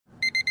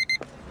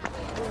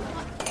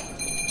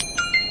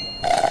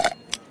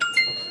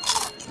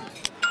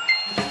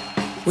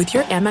With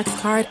your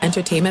Amex card,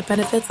 entertainment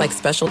benefits like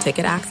special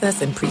ticket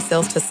access and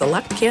pre-sales to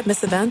select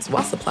can't-miss events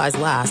while supplies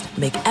last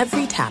make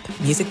every tap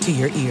music to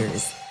your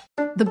ears.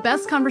 The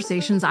best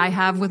conversations I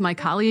have with my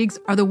colleagues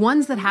are the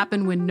ones that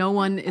happen when no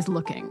one is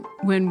looking,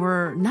 when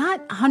we're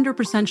not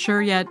 100%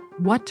 sure yet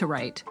what to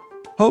write.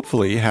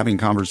 Hopefully, having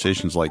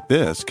conversations like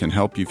this can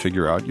help you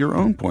figure out your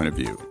own point of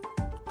view.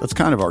 That's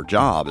kind of our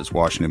job as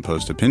Washington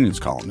Post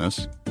opinions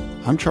columnists.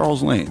 I'm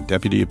Charles Lane,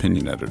 Deputy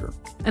Opinion Editor.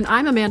 And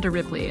I'm Amanda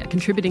Ripley, a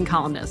contributing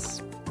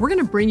columnist. We're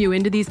going to bring you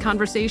into these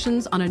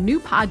conversations on a new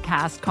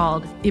podcast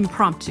called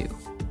Impromptu.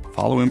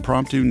 Follow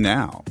Impromptu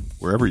now,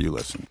 wherever you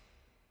listen.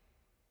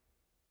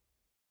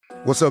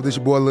 What's up, this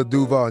your boy Lil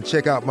Duval, and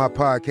check out my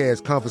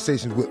podcast,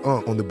 Conversations with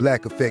Unc, on the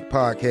Black Effect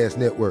Podcast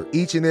Network.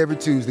 Each and every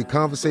Tuesday,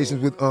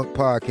 Conversations with Unc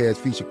podcast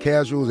feature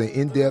casuals and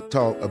in-depth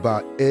talk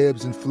about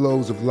ebbs and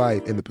flows of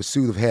life and the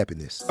pursuit of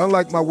happiness.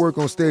 Unlike my work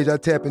on stage, I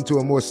tap into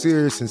a more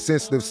serious and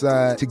sensitive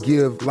side to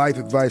give life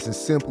advice and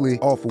simply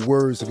offer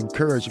words of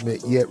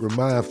encouragement, yet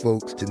remind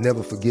folks to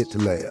never forget to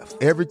laugh.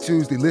 Every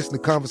Tuesday, listen to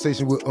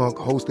Conversations with Unc,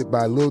 hosted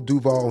by Lil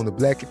Duval on the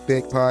Black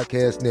Effect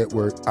Podcast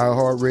Network,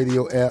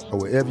 iHeartRadio app, or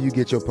wherever you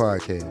get your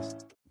podcasts.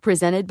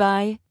 Presented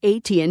by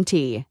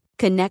AT&T.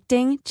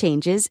 Connecting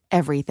changes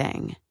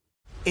everything.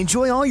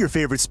 Enjoy all your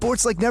favorite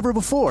sports like never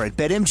before at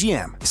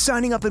BetMGM.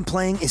 Signing up and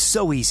playing is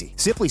so easy.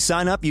 Simply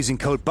sign up using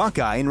code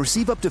Buckeye and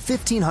receive up to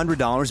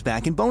 $1,500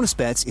 back in bonus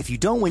bets if you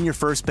don't win your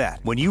first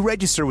bet. When you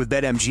register with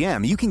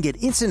BetMGM, you can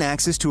get instant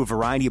access to a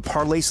variety of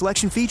parlay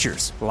selection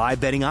features, live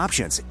betting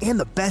options, and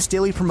the best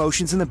daily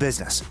promotions in the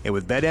business. And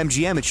with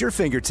BetMGM at your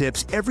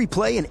fingertips, every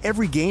play and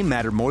every game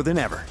matter more than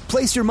ever.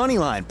 Place your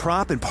moneyline,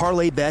 prop, and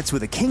parlay bets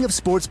with the king of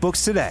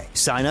sportsbooks today.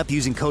 Sign up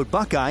using code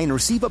Buckeye and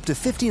receive up to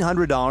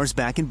 $1,500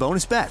 back in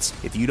bonus bets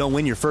if you don't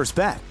win your first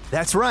bet.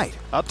 That's right,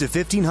 up to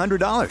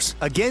 $1,500.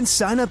 Again,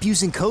 sign up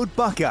using code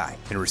Buckeye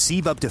and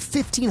receive up to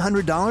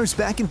 $1,500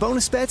 back in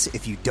bonus bets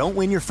if you don't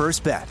win your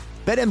first bet.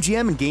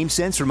 BetMGM and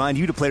GameSense remind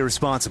you to play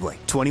responsibly.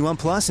 21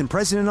 plus and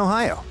present in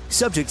Ohio.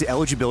 Subject to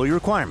eligibility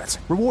requirements.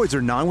 Rewards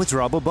are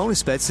non-withdrawable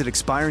bonus bets that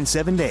expire in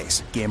 7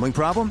 days. Gambling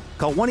problem?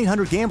 Call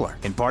 1-800-GAMBLER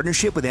in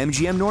partnership with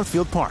MGM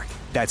Northfield Park.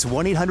 That's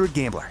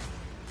 1-800-GAMBLER.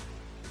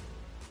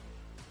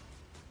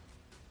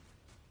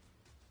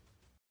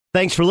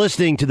 Thanks for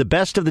listening to the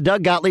Best of the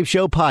Doug Gottlieb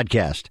Show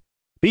podcast.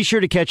 Be sure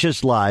to catch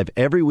us live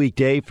every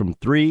weekday from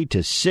 3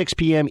 to 6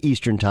 p.m.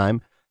 Eastern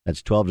Time.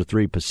 That's 12 to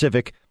 3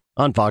 Pacific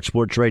on Fox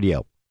Sports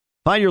Radio.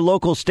 Find your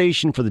local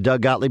station for the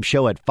Doug Gottlieb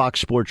Show at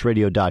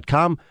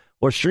foxsportsradio.com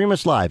or stream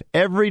us live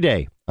every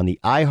day on the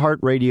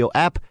iHeartRadio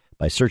app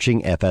by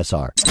searching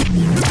FSR.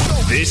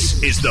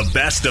 This is the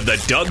Best of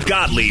the Doug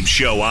Gottlieb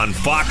Show on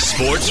Fox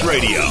Sports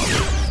Radio.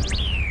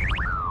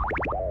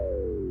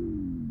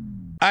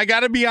 I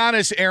got to be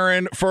honest,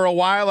 Aaron, for a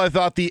while I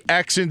thought the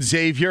X and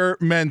Xavier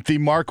meant the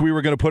mark we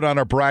were going to put on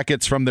our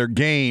brackets from their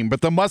game.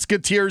 But the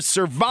Musketeers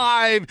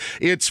survive.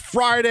 It's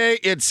Friday.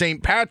 It's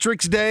St.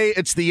 Patrick's Day.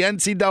 It's the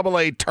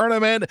NCAA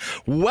tournament.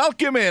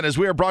 Welcome in as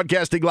we are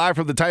broadcasting live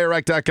from the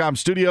TireRack.com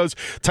studios.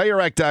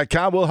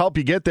 TireRack.com will help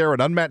you get there.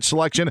 An unmatched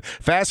selection,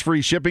 fast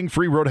free shipping,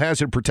 free road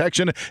hazard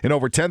protection, and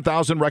over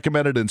 10,000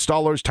 recommended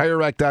installers.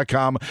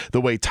 TireRack.com, the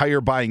way tire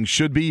buying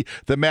should be.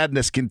 The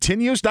madness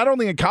continues, not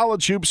only in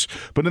college hoops,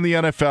 but in the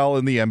NFL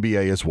and the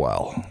NBA as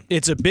well.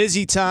 It's a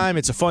busy time.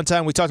 It's a fun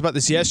time. We talked about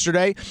this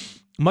yesterday.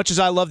 Much as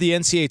I love the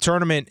NCAA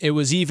tournament, it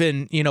was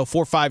even 4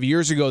 or 5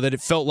 years ago that it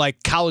felt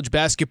like college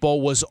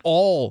basketball was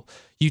all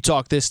you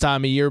talk this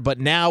time of year. But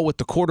now with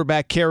the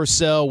quarterback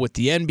carousel, with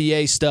the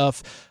NBA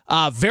stuff,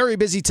 very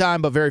busy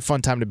time, but very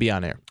fun time to be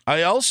on air.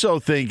 I also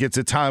think it's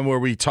a time where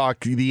we talk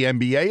the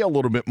NBA a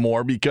little bit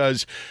more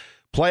because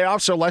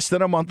playoffs are less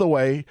than a month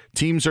away.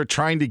 Teams are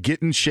trying to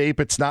get in shape.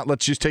 It's not,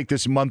 let's just take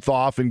this month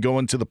off and go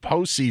into the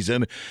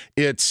postseason.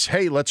 It's,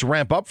 hey, let's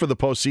ramp up for the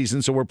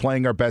postseason so we're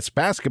playing our best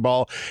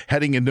basketball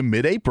heading into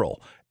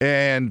mid-April.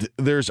 And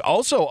there's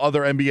also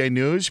other NBA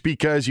news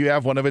because you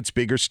have one of its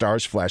bigger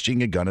stars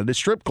flashing a gun at a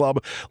strip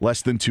club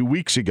less than 2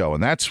 weeks ago.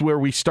 And that's where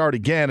we start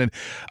again. And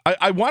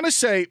I want to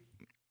say,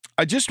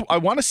 I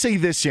want to say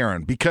this,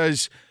 Aaron,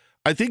 because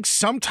I think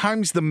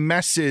sometimes the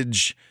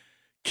message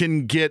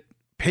can get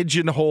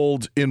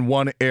pigeonholed in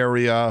one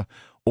area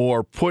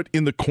or put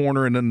in the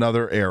corner in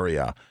another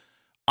area.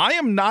 I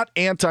am not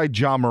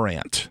anti-Ja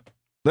Morant.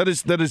 That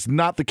is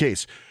not the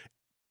case.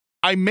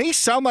 I may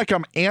sound like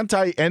I'm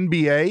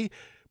anti-NBA,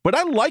 but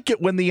I like it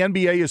when the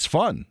NBA is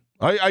fun.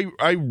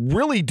 I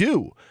really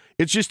do.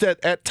 It's just that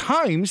at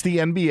times the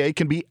NBA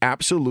can be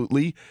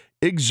absolutely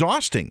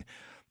exhausting.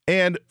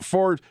 And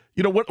for,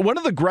 one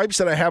of the gripes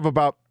that I have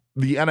about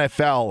the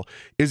NFL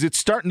is it's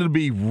starting to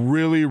be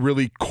really,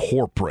 really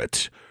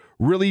corporate,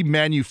 really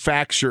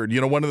manufactured.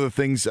 One of the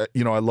things that,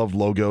 I love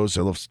logos.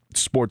 I love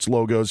sports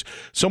logos.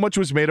 So much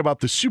was made about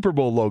the Super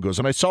Bowl logos.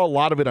 And I saw a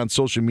lot of it on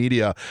social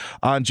media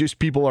on just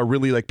people are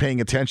really paying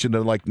attention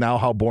to now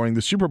how boring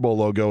the Super Bowl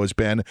logo has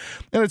been.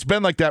 And it's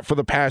been like that for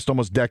the past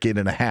almost decade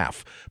and a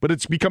half. But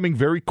it's becoming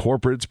very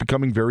corporate. It's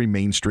becoming very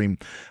mainstream.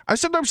 I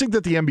sometimes think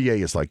that the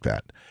NBA is like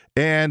that.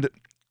 And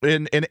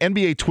and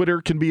NBA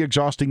Twitter can be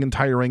exhausting and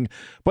tiring,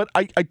 but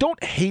I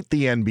don't hate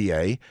the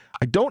NBA.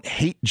 I don't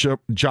hate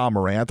Ja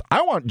Morant.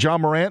 I want Ja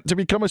Morant to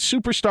become a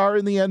superstar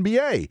in the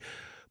NBA.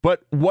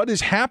 But what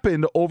has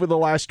happened over the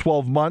last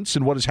 12 months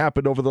and what has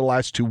happened over the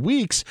last 2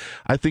 weeks,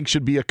 I think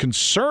should be a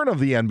concern of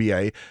the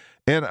NBA.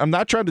 And I'm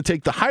not trying to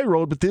take the high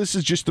road, but this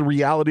is just the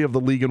reality of the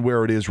league and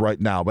where it is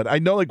right now. But I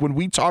know, like, when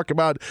we talk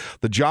about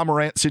the Ja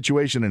Morant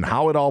situation and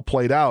how it all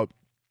played out,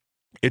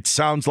 it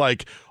sounds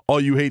like, oh,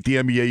 you hate the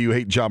NBA, you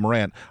hate Ja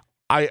Morant.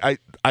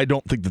 I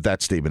don't think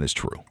that statement is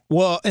true.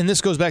 Well, and this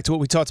goes back to what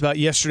we talked about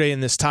yesterday in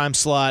this time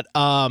slot.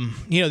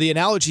 The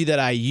analogy that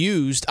I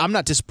used, I'm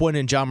not disappointed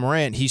in Ja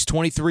Morant. He's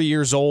 23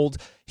 years old.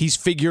 He's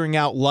figuring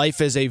out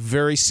life as a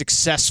very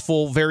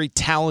successful, very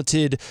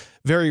talented,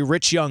 very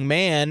rich young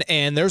man,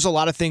 and there's a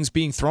lot of things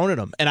being thrown at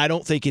him, and I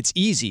don't think it's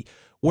easy.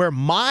 Where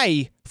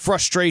my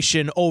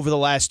frustration over the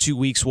last 2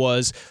 weeks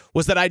was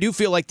that I do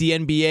feel like the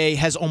NBA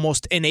has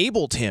almost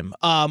enabled him,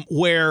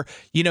 where,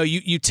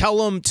 you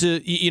tell him to,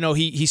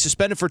 he's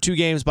suspended for 2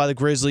 games by the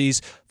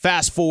Grizzlies.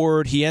 Fast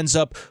forward, he ends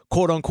up,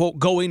 quote unquote,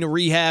 going to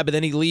rehab, and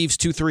then he leaves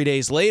 2-3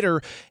 days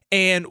later.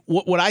 And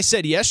what I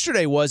said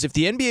yesterday was, if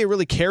the NBA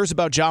really cares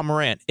about Ja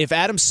Morant, if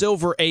Adam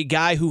Silver, a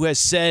guy who has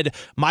said,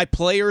 my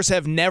players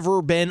have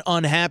never been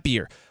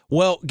unhappier,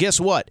 well, guess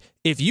what?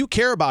 If you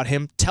care about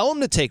him, tell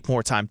him to take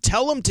more time.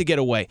 Tell him to get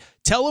away.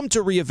 Tell him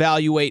to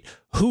reevaluate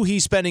who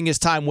he's spending his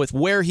time with,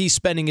 where he's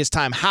spending his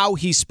time, how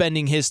he's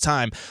spending his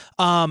time.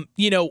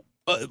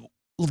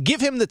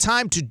 Give him the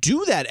time to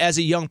do that as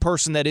a young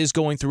person that is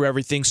going through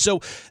everything.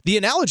 So the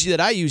analogy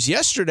that I used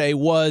yesterday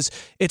was,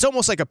 it's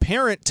almost like a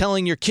parent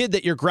telling your kid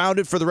that you're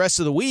grounded for the rest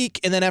of the week,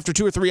 and then after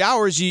 2 or 3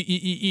 hours,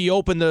 you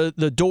open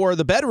the door of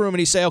the bedroom and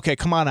you say, okay,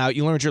 come on out,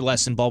 you learned your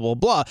lesson, blah, blah,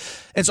 blah.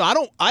 And so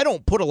I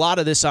don't put a lot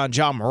of this on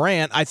Ja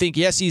Morant. I think,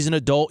 yes, he's an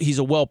adult, he's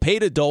a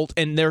well-paid adult,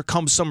 and there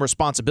comes some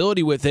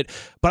responsibility with it,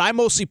 but I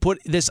mostly put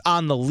this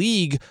on the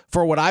league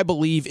for what I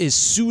believe is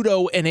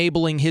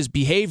pseudo-enabling his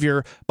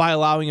behavior by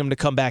allowing him to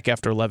come back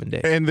after 11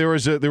 days. And there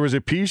was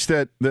a piece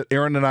that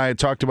Aaron and I had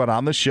talked about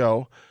on the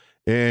show,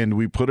 and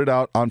we put it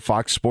out on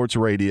Fox Sports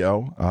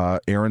Radio.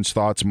 Aaron's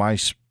thoughts, my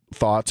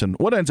thoughts, and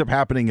what ends up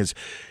happening is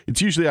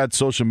it's usually on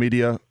social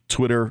media,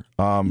 Twitter,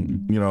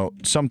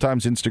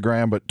 sometimes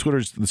Instagram, but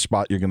Twitter's the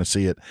spot you're going to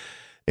see it.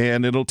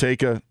 And it'll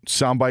take a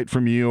soundbite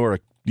from you or a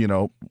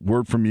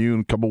word from you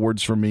and a couple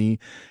words from me,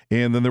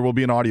 and then there will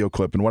be an audio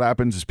clip. And what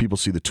happens is people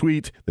see the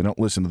tweet, they don't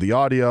listen to the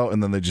audio,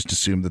 and then they just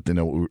assume that they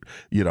know,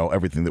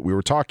 everything that we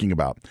were talking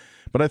about.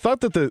 But I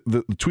thought that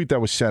the tweet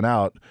that was sent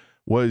out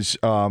was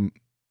a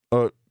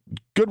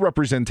good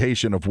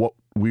representation of what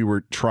we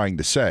were trying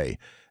to say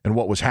and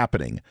what was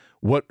happening.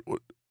 What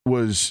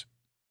was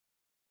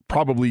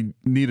probably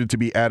needed to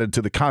be added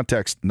to the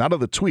context, not of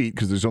the tweet,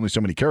 because there's only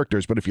so many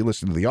characters, but if you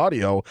listen to the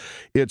audio,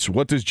 it's,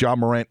 what does Ja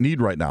Morant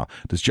need right now?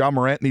 Does Ja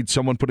Morant need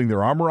someone putting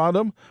their arm around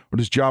him, or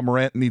does Ja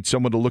Morant need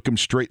someone to look him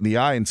straight in the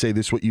eye and say,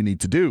 this is what you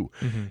need to do?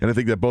 Mm-hmm. And I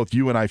think that both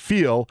you and I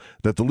feel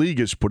that the league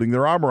is putting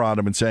their arm around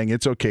him and saying,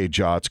 it's okay,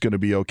 Ja, it's going to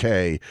be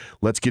okay.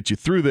 Let's get you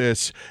through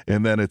this,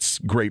 and then it's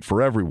great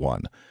for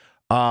everyone.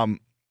 And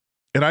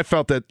I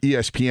felt that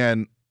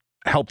ESPN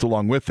helped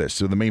along with this.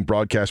 So the main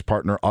broadcast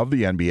partner of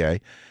the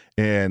NBA,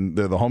 and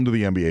they're the home to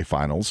the NBA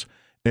Finals.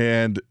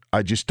 And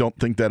I just don't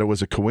think that it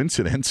was a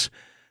coincidence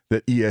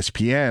that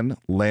ESPN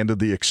landed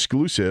the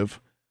exclusive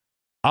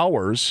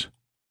hours,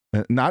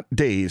 not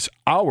days,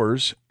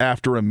 hours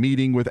after a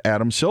meeting with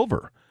Adam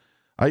Silver.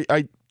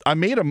 I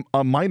made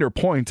a minor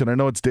point, and I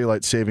know it's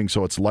daylight saving,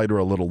 so it's lighter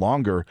a little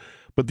longer,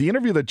 but the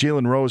interview that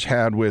Jalen Rose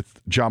had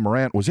with Ja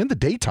Morant was in the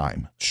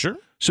daytime. Sure.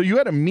 So you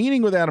had a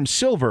meeting with Adam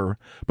Silver,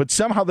 but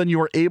somehow then you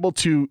were able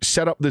to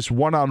set up this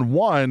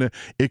one-on-one,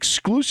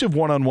 exclusive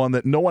one-on-one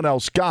that no one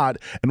else got,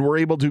 and were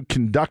able to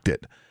conduct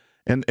it.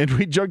 And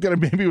we joked that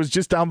maybe it was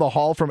just down the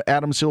hall from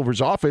Adam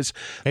Silver's office.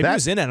 Maybe it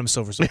was in Adam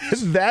Silver's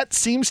office. That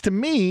seems to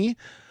me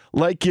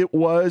like it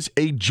was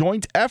a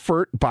joint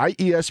effort by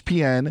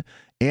ESPN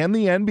and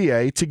the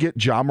NBA to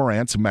get Ja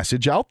Morant's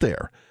message out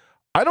there.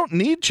 I don't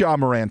need Ja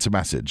Morant's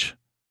message.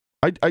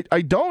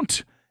 I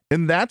don't.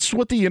 And that's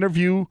what the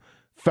interview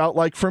felt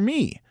like for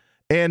me.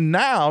 And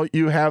now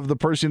you have the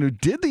person who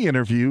did the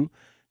interview,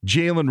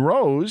 Jalen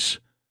Rose,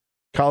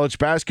 college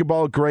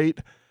basketball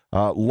great,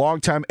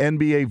 longtime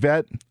NBA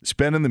vet, has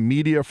been in the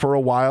media for a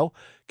while,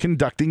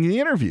 conducting the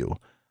interview.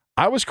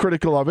 I was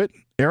critical of it.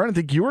 Aaron, I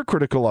think you were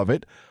critical of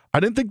it. I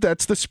didn't think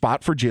that's the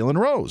spot for Jalen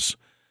Rose.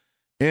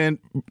 And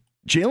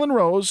Jalen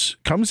Rose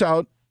comes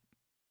out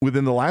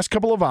within the last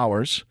couple of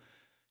hours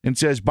and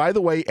says, by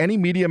the way, any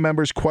media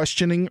members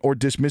questioning or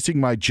dismissing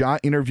my Ja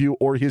interview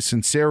or his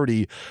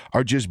sincerity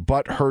are just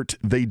butthurt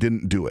they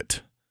didn't do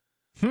it.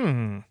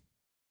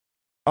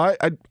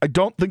 I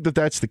don't think that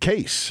that's the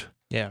case.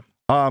 Yeah.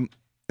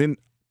 And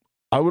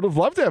I would have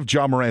loved to have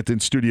Ja Morant in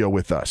studio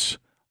with us.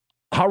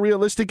 How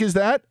realistic is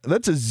that?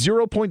 That's a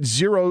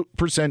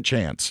 0.0%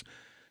 chance.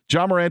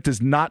 Ja Morant is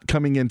not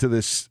coming into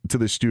this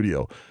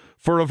studio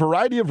for a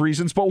variety of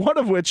reasons, but one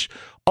of which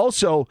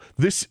also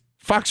this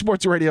Fox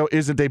Sports Radio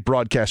isn't a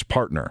broadcast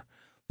partner.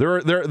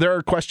 There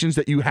are questions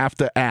that you have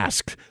to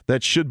ask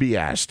that should be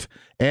asked.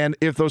 And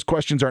if those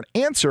questions aren't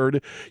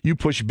answered, you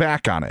push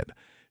back on it.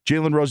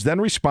 Jalen Rose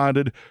then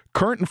responded,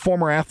 current and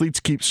former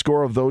athletes keep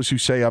score of those who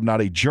say I'm not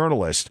a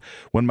journalist.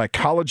 When my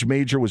college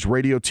major was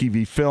radio,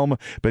 TV, film,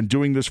 been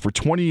doing this for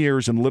 20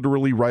 years and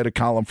literally write a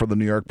column for the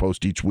New York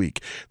Post each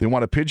week. They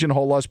want to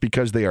pigeonhole us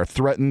because they are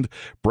threatened,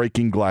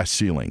 breaking glass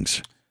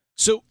ceilings.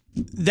 So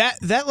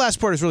that last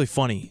part is really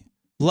funny.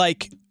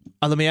 Like,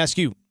 let me ask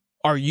you,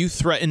 are you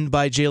threatened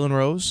by Jalen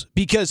Rose?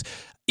 Because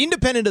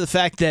independent of the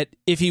fact that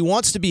if he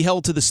wants to be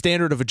held to the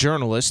standard of a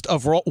journalist,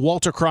 of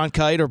Walter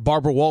Cronkite or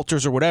Barbara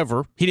Walters or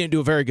whatever, he didn't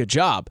do a very good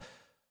job.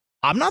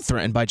 I'm not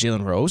threatened by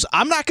Jalen Rose.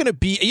 I'm not going to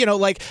be,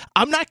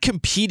 I'm not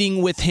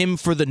competing with him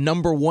for the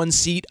number one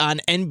seat on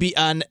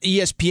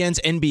ESPN's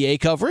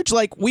NBA coverage.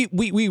 Like,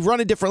 we run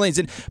in different lanes.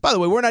 And by the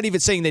way, we're not even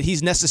saying that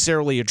he's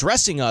necessarily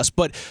addressing us,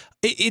 but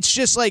it's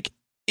just like,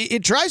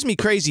 it drives me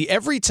crazy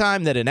every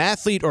time that an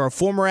athlete or a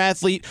former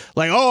athlete,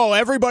 like, oh,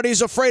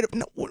 everybody's afraid of.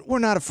 No, we're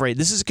not afraid.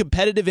 This is a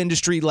competitive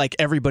industry like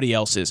everybody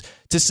else is.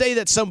 To say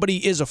that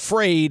somebody is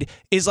afraid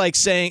is like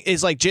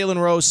Jalen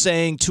Rose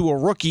saying to a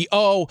rookie,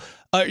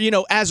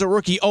 as a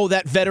rookie, oh,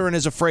 that veteran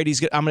is afraid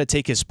I'm going to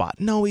take his spot.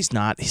 No, he's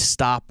not.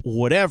 Stop,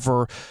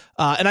 whatever.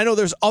 And I know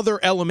there's other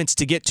elements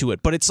to get to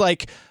it, but it's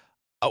like,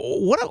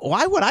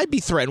 why would I be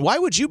threatened? Why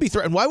would you be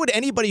threatened? Why would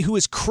anybody who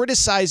is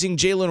criticizing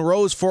Jalen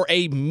Rose for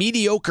a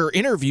mediocre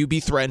interview be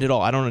threatened at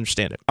all? I don't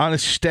understand it. On a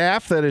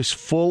staff that is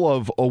full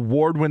of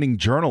award-winning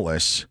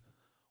journalists,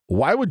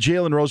 why would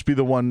Jalen Rose be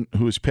the one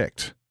who is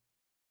picked?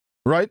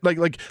 Right?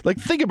 Like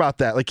think about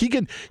that. Like he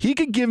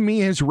could give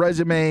me his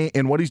resume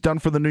and what he's done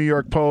for the New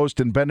York Post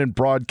and been in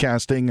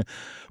broadcasting,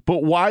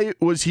 but why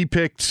was he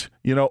picked,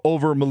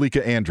 over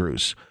Malika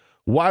Andrews?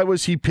 Why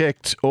was he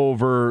picked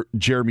over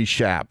Jeremy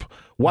Schaap?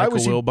 Why Michael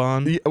was he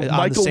Wilbon?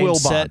 Michael Wilbon?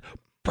 Set.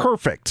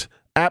 Perfect.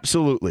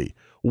 Absolutely.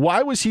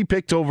 Why was he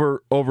picked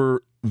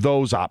over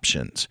those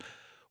options?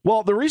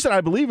 Well, the reason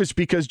I believe is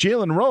because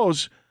Jalen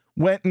Rose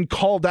went and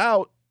called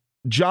out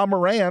Ja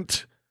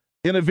Morant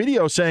in a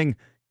video saying,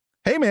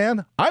 hey,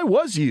 man, I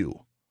was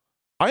you.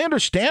 I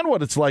understand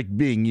what it's like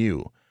being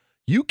you.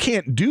 You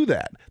can't do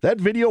that. That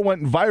video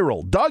went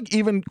viral. Doug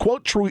even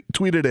quote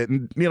tweeted it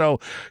and,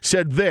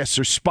 said this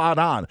or spot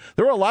on.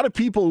 There were a lot of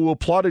people who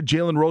applauded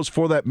Jalen Rose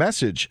for that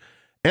message.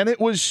 And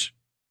it was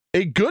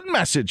a good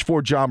message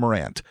for Ja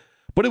Morant.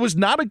 But it was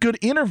not a good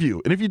interview.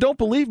 And if you don't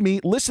believe me,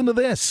 listen to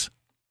this.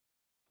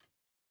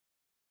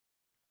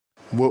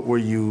 What were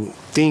you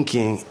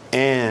thinking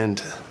and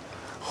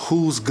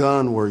whose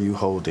gun were you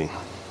holding?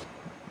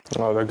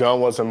 The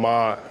gun wasn't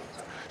mine.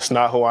 It's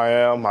not who I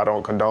am. I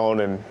don't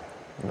condone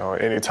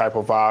any type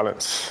of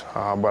violence,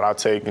 but I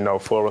take,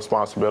 full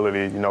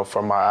responsibility,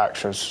 for my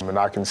actions. And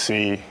I can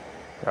see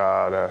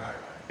the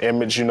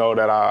image,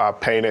 that I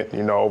painted,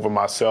 over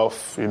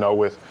myself,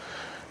 with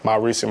my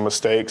recent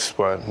mistakes.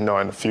 But, in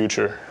the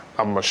future,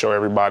 I'm going to show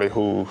everybody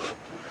who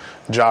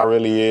Ja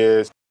really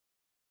is.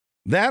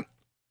 That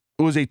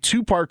was a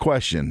two-part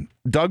question.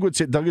 Doug has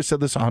said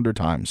this 100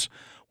 times.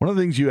 One of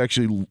the things you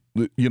actually,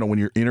 when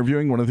you're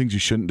interviewing, one of the things you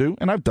shouldn't do,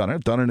 and I've done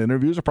it in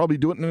interviews, I'll probably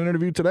do it in an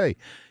interview today.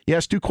 You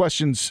ask two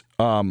questions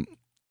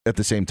at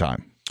the same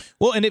time.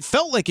 Well, and it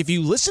felt like if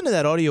you listen to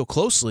that audio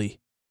closely,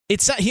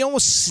 he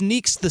almost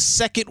sneaks the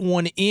second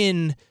one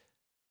in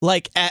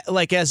like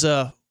as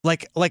a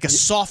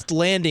soft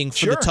landing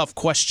for the tough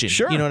question.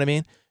 Sure. You know what I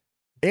mean?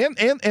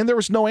 And there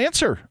was no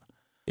answer.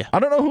 Yeah. I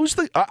don't know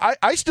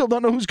I still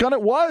don't know whose gun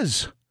it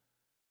was.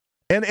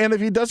 And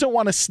if he doesn't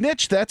want to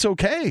snitch, that's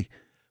okay.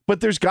 But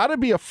there's got to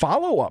be a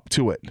follow-up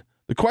to it.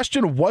 The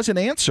question wasn't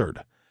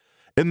answered.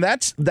 And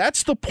that's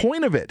the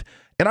point of it.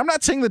 And I'm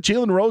not saying that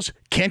Jalen Rose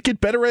can't get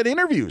better at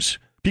interviews,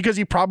 because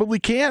he probably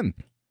can.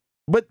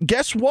 But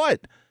guess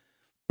what?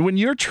 When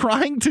you're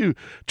trying to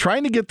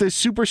get this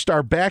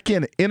superstar back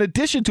in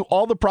addition to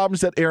all the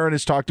problems that Aaron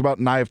has talked about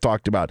and I have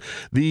talked about,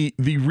 the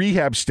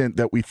rehab stint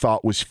that we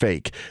thought was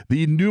fake,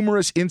 the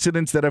numerous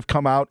incidents that have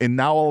come out, and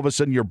now all of a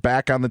sudden you're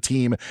back on the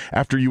team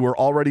after you were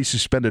already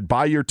suspended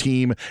by your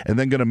team and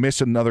then going to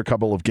miss another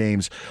couple of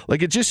games.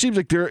 Like, it just seems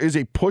like there is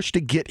a push to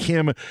get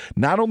him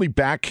not only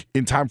back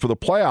in time for the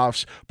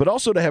playoffs, but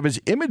also to have his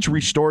image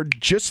restored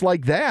just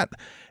like that.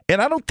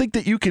 And I don't think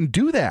that you can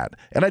do that.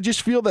 And I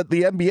just feel that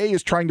the NBA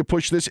is trying to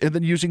push this and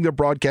then using their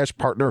broadcast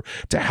partner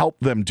to help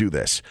them do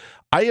this.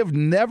 I have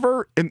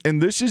never, and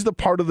this is the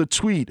part of the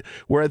tweet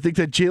where I think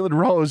that Jalen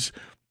Rose,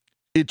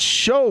 it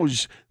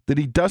shows that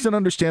he doesn't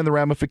understand the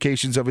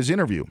ramifications of his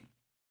interview.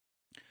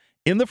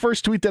 In the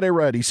first tweet that I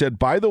read, he said,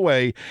 by the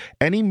way,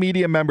 any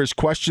media members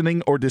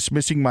questioning or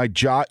dismissing my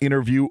Ja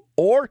interview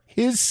or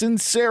his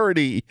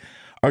sincerity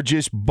are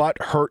just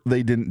butthurt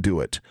they didn't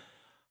do it.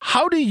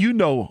 How do you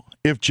know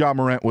if Ja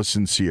Morant was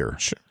sincere?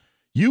 Sure.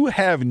 You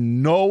have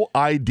no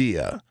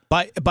idea.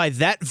 By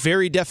that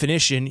very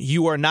definition,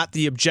 you are not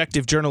the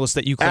objective journalist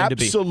that you claim to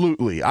be.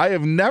 Absolutely. I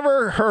have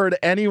never heard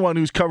anyone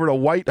who's covered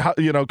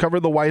covered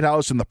the White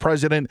House and the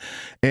president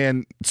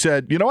and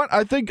said, you know what,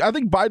 I think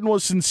Biden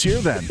was sincere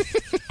then.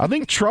 I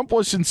think Trump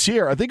was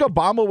sincere. I think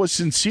Obama was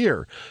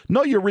sincere.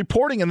 No, you're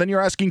reporting and then you're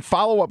asking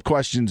follow-up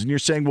questions and you're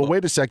saying, well,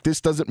 wait a sec,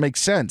 this doesn't make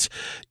sense.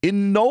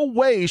 In no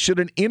way should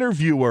an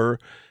interviewer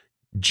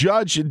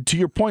judge, and to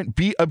your point,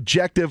 be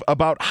objective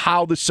about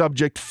how the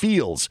subject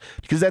feels,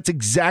 because that's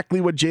exactly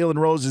what Jalen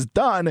Rose has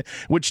done,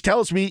 which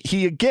tells me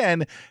he,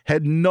 again,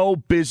 had no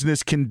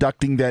business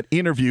conducting that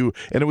interview,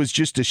 and it was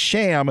just a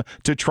sham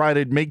to try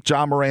to make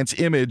Ja Morant's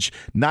image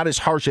not as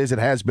harsh as it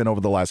has been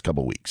over the last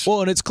couple of weeks.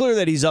 Well, and it's clear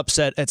that he's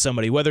upset at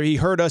somebody. Whether he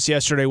heard us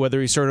yesterday,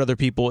 whether he's heard other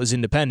people is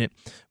independent.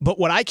 But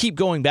what I keep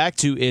going back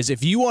to is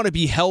if you want to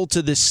be held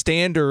to this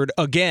standard,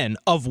 again,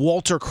 of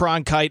Walter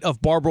Cronkite,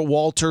 of Barbara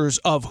Walters,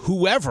 of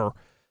whoever,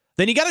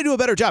 then you got to do a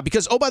better job.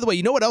 Because, oh, by the way,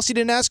 you know what else he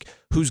didn't ask?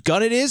 Whose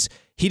gun it is?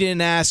 He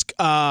didn't ask,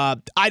 I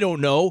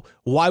don't know,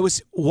 why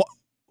was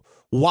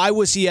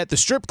he at the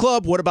strip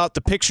club? What about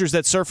the pictures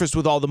that surfaced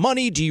with all the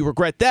money? Do you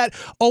regret that?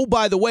 Oh,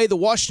 by the way, the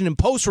Washington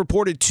Post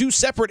reported 2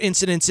 separate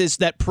incidences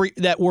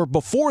that were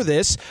before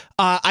this.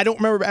 I don't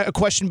remember a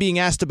question being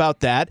asked about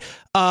that.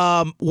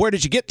 Where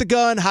did you get the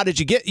gun? How did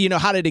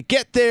it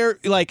get there?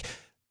 Like,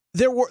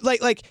 there were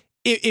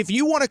if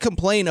you want to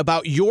complain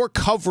about your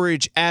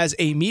coverage as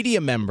a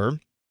media member,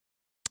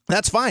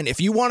 that's fine. If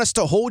you want us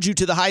to hold you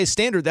to the highest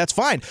standard, that's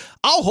fine.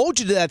 I'll hold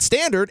you to that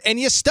standard, and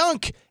you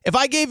stunk. If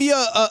I gave you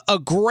a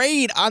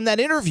grade on that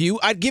interview,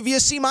 I'd give you a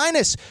C-.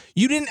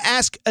 You didn't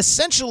ask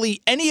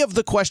essentially any of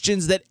the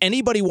questions that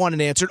anybody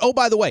wanted answered. Oh,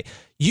 by the way,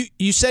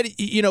 you said,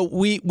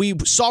 we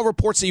saw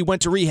reports that you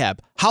went to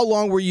rehab. How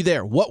long were you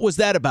there? What was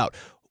that about?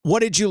 What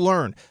did you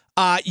learn?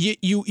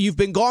 You've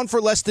been gone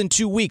for less than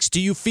 2 weeks. Do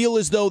you feel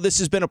as though this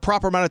has been a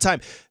proper amount of time?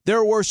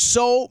 There were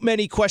so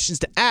many questions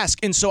to ask.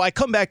 And so I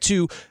come back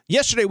to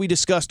yesterday we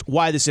discussed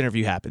why this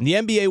interview happened. The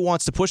NBA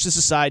wants to push this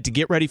aside to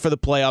get ready for the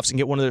playoffs and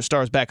get one of their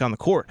stars back on the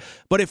court.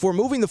 But if we're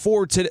moving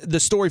the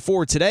story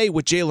forward today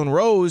with Jalen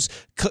Rose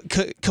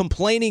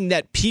complaining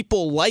that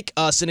people like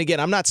us, and again,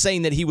 I'm not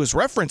saying that he was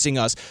referencing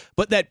us,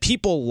 but that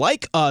people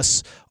like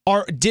us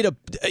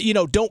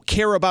don't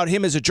care about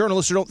him as a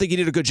journalist or don't think he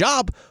did a good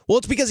job. Well,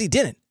 it's because he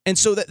didn't. And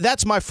so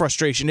that's my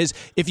frustration is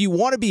if you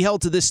want to be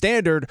held to this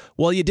standard,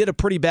 well, you did a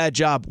pretty bad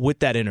job with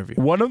that interview.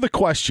 One of the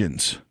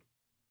questions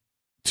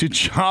to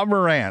Ja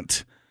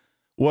Morant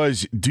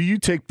was, do you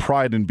take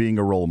pride in being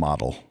a role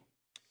model?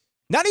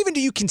 Not even do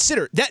you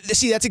consider that.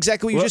 See, that's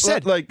exactly what you just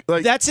said. Like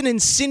that's an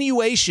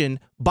insinuation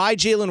by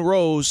Jalen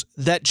Rose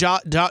that Ja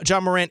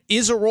Morant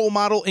is a role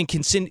model and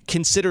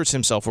considers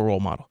himself a role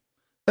model.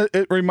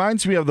 It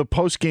reminds me of the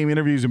post-game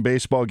interviews in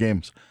baseball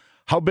games.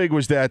 How big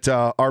was that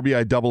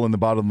RBI double in the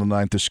bottom of the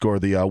ninth to score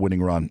the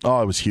winning run?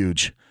 Oh, it was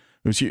huge.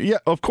 It was huge. Yeah,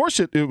 of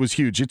course it was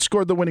huge. It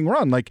scored the winning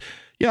run.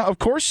 Of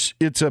course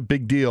it's a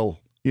big deal,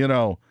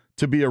 to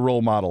be a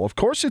role model. Of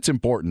course it's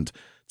important.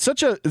 It's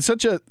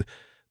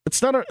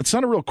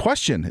not a real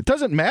question. It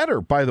doesn't matter,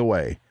 by the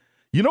way.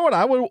 You know what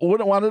I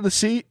wouldn't wanted to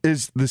see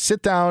is the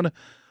sit down.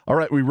 All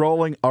right, we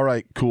rolling. All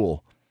right,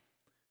 cool.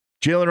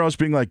 Jalen Rose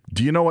being like,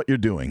 do you know what you're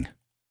doing?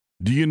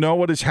 Do you know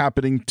what is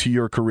happening to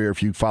your career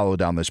if you follow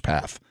down this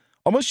path?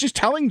 Almost just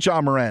telling Ja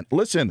Morant,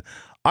 listen,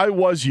 I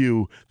was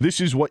you.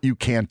 This is what you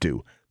can't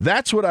do.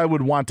 That's what I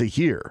would want to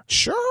hear.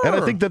 Sure. And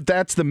I think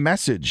that's the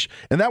message.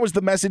 And that was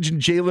the message in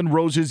Jalen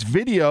Rose's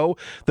video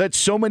that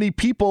so many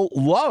people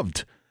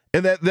loved.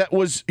 And that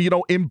was,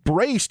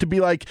 embraced to be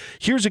like,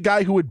 here's a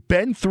guy who had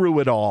been through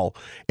it all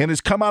and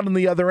has come out on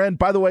the other end,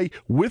 by the way,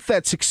 with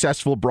that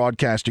successful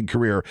broadcasting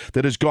career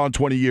that has gone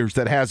 20 years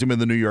that has him in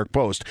the New York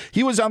Post.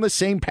 He was on the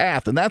same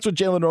path, and that's what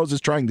Jalen Rose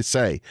is trying to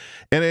say.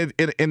 And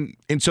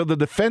so the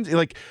defense,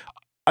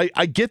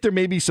 I get there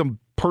may be some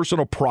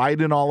personal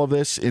pride in all of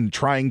this in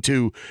trying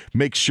to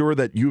make sure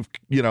that you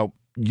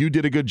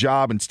did a good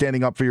job in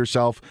standing up for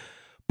yourself,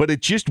 but it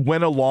just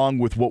went along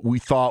with what we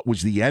thought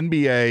was the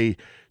NBA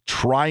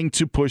trying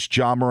to push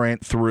Ja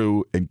Morant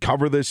through and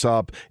cover this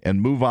up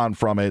and move on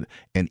from it,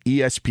 and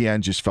ESPN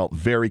just felt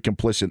very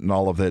complicit in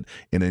all of it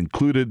and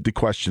included the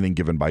questioning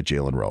given by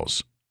Jalen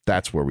Rose.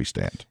 That's where we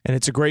stand. And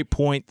it's a great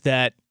point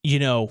that,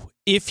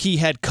 if he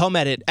had come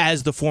at it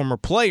as the former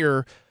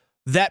player,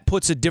 that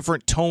puts a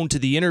different tone to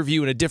the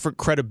interview and a different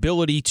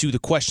credibility to the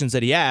questions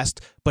that he asked.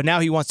 But now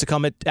he wants to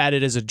come at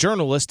it as a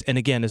journalist. And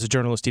again, as a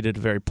journalist, he did a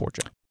very poor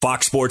job.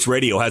 Fox Sports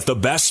Radio has the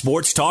best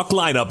sports talk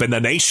lineup in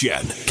the nation.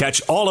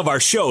 Catch all of our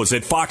shows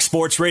at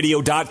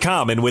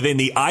foxsportsradio.com and within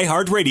the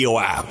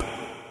iHeartRadio app.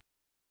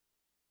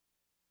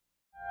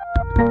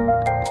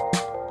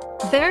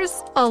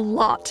 There's a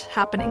lot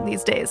happening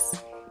these days.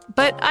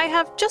 But I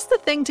have just the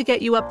thing to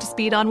get you up to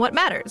speed on what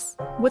matters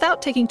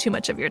without taking too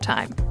much of your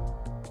time.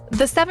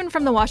 The 7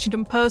 from the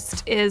Washington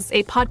Post is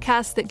a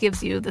podcast that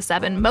gives you the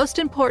 7 most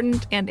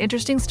important and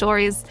interesting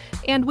stories,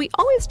 and we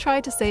always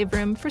try to save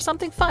room for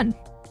something fun.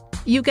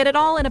 You get it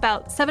all in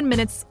about 7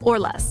 minutes or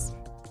less.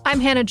 I'm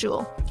Hannah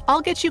Jewell.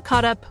 I'll get you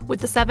caught up with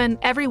the 7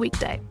 every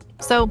weekday.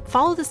 So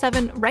follow the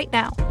 7 right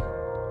now.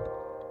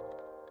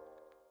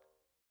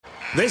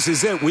 This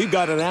is it. We've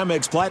got an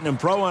Amex Platinum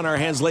Pro on our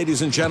hands,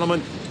 ladies and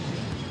gentlemen.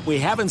 We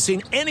haven't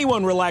seen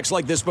anyone relax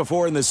like this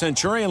before in the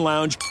Centurion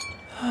Lounge.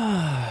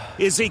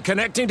 Is he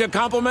connecting to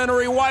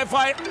complimentary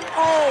Wi-Fi?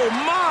 Oh,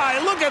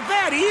 my! Look at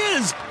that! He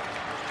is!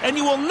 And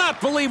you will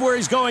not believe where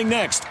he's going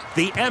next.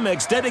 The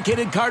Amex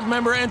dedicated card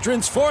member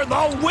entrance for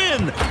the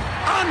win!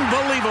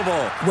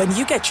 Unbelievable! When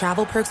you get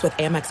travel perks with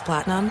Amex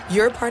Platinum,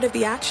 you're part of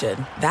the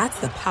action.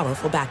 That's the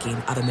powerful backing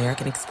of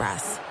American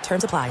Express.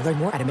 Terms apply. Learn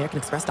more at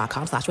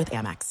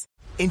americanexpress.com/withAmex.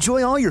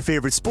 Enjoy all your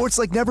favorite sports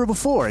like never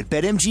before at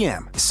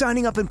BetMGM.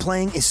 Signing up and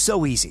playing is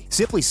so easy.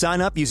 Simply sign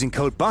up using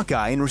code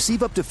Buckeye and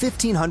receive up to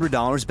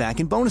 $1,500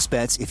 back in bonus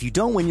bets if you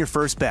don't win your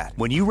first bet.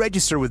 When you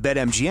register with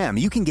BetMGM,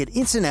 you can get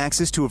instant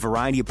access to a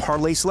variety of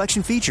parlay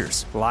selection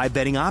features, live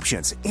betting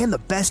options, and the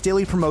best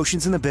daily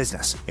promotions in the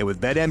business. And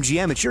with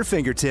BetMGM at your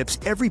fingertips,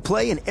 every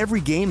play and every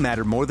game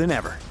matter more than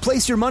ever.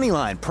 Place your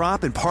moneyline,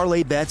 prop, and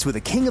parlay bets with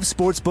the king of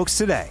sportsbooks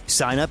today.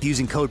 Sign up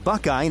using code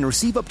Buckeye and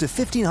receive up to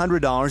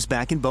 $1,500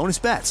 back in bonus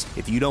bets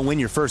if you don't win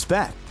your first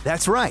bet.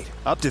 That's right,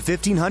 up to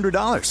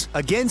 $1,500.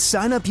 Again,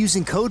 sign up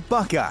using code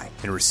Buckeye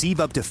and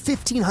receive up to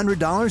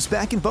 $1,500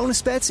 back in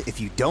bonus bets if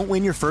you don't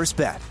win your first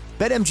bet.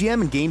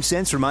 BetMGM and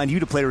GameSense remind you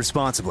to play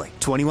responsibly.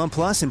 21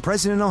 plus and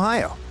present in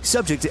Ohio.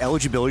 Subject to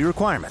eligibility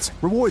requirements.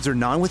 Rewards are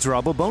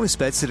non-withdrawable bonus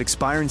bets that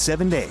expire in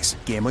 7 days.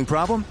 Gambling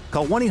problem?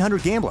 Call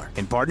 1-800-GAMBLER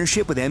in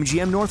partnership with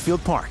MGM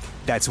Northfield Park.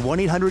 That's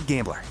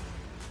 1-800-GAMBLER.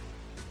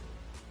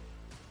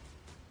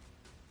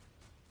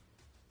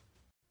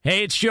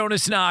 Hey, it's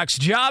Jonas Knox.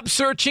 Job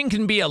searching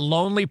can be a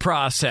lonely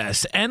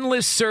process.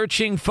 Endless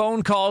searching,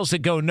 phone calls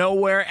that go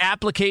nowhere,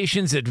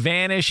 applications that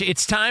vanish.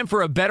 It's time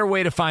for a better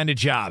way to find a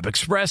job.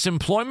 Express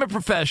Employment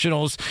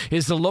Professionals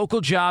is the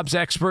local jobs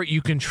expert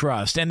you can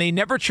trust, and they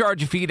never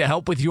charge a fee to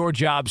help with your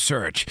job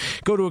search.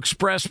 Go to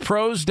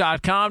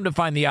expresspros.com to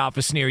find the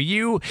office near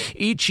you.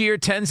 Each year,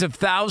 tens of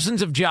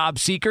thousands of job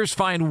seekers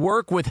find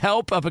work with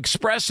help of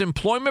Express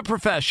Employment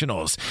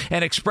Professionals,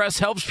 and Express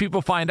helps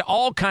people find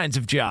all kinds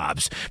of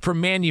jobs, from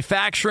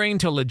manufacturing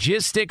to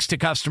logistics to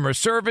customer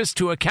service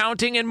to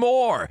accounting and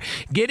more.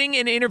 Getting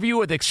an interview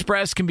with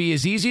Express can be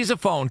as easy as a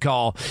phone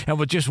call, and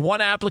with just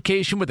one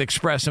application with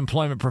Express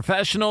Employment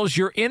Professionals,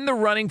 you're in the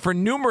running for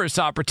numerous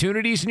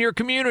opportunities in your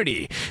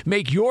community.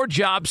 Make your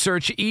job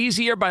search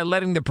easier by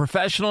letting the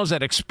professionals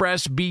at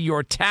Express be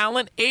your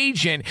talent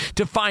agent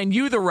to find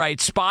you the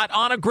right spot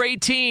on a great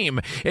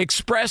team.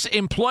 Express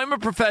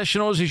Employment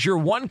Professionals is your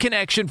one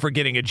connection for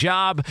getting a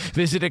job.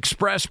 Visit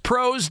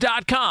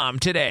expresspros.com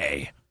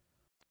today.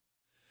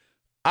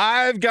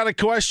 I've got a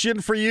question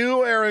for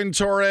you, Aaron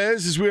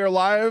Torres, as we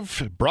are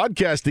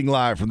broadcasting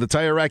live from the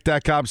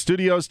TireRack.com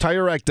studios.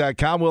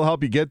 TireRack.com will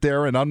help you get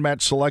there. An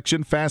unmatched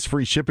selection, fast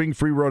free shipping,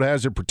 free road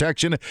hazard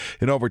protection,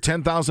 and over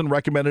 10,000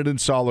 recommended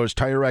installers.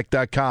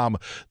 TireRack.com,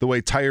 the way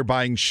tire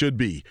buying should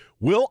be.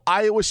 Will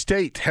Iowa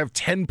State have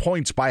 10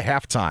 points by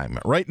halftime?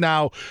 Right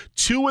now,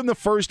 2 in the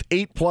first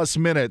 8+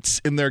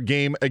 minutes in their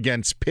game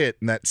against Pitt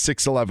in that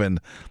 6-11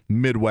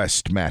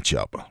 Midwest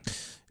matchup.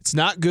 It's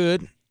not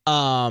good.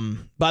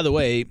 By the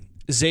way,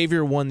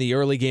 Xavier won the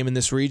early game in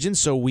this region,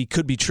 so we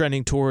could be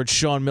trending towards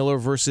Sean Miller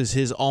versus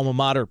his alma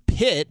mater,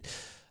 Pitt.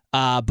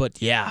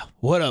 But yeah,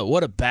 what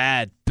a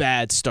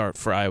bad start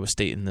for Iowa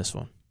State in this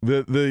one.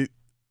 The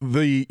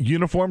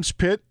uniforms,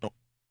 Pitt,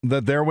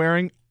 that they're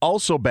wearing,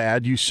 also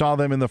bad. You saw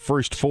them in the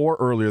first 4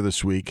 earlier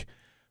this week.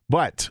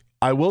 But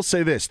I will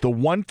say this, the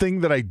one thing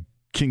that I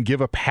can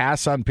give a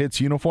pass on Pitt's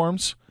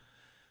uniforms,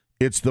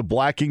 it's the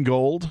black and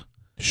gold.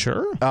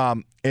 Sure.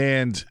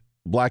 And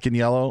black and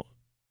yellow,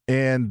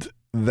 and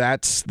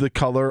that's the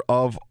color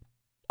of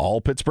all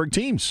Pittsburgh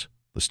teams.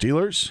 The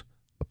Steelers,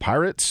 the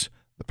Pirates,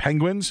 the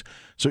Penguins.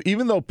 So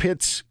even though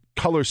Pitt's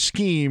color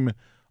scheme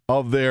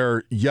of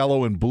their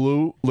yellow and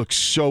blue looks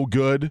so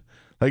good,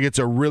 like it's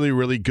a really,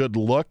 really good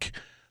look,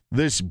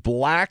 this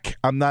black,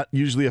 I'm not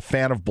usually a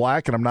fan of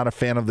black, and I'm not a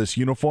fan of this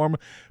uniform,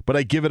 but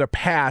I give it a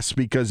pass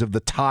because of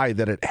the tie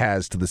that it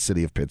has to the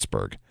city of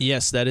Pittsburgh.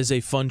 Yes, that is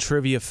a fun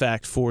trivia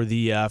fact for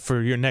the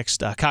for your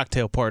next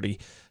cocktail party.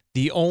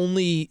 The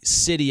only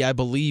city, I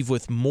believe,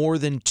 with more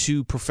than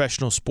 2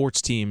 professional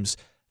sports teams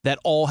that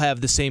all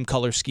have the same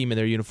color scheme in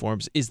their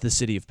uniforms is the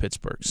city of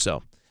Pittsburgh.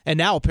 So, and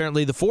now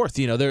apparently the 4th.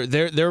 You know,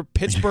 they're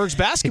Pittsburgh's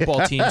basketball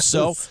Yes. team.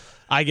 So,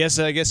 I guess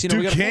you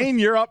know. Duquesne,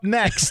 you're up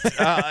next. Get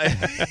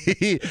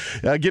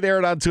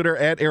Aaron on Twitter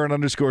at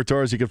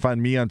Aaron_Torres. You can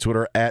find me on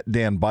Twitter at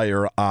Dan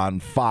Beyer on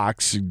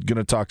Fox. Going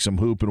to talk some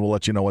hoop, and we'll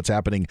let you know what's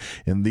happening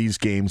in these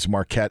games.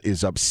 Marquette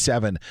is up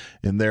 7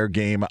 in their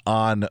game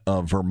on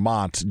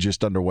Vermont,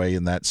 just underway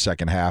in that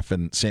second half,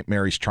 and St.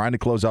 Mary's trying to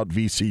close out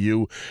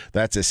VCU.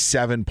 That's a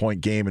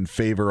 7-point game in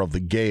favor of the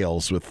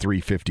Gales with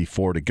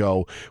 3:54 to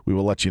go. We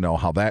will let you know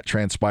how that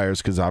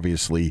transpires because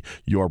obviously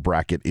your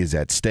bracket is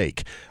at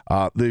stake.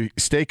 The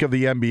stake of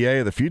the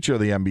NBA, the future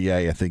of the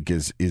NBA, I think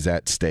is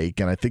at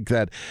stake. And I think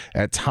that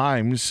at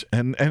times,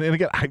 and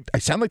again, I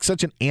sound like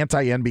such an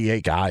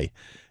anti-NBA guy,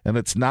 and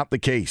it's not the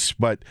case.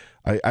 But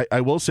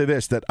I will say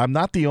this, that I'm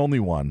not the only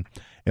one,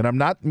 and I'm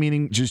not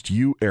meaning just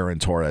you, Aaron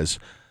Torres.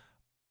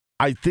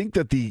 I think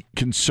that the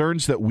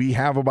concerns that we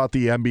have about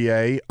the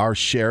NBA are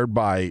shared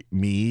by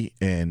me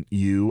and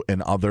you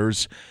and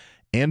others.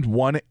 and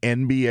one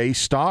NBA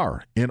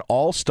star, an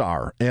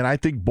all-star, and I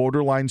think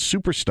borderline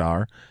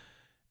superstar,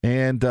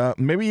 and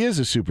maybe he is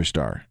a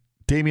superstar,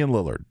 Damian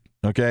Lillard.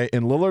 Okay,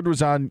 and Lillard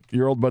was on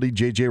your old buddy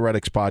J.J.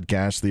 Redick's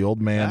podcast, The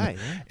Old Man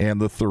and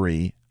the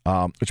Three,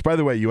 which, by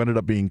the way, you ended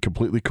up being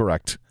completely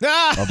correct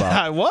about.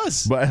 I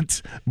was.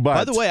 But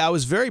by the way, I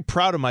was very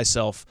proud of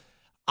myself.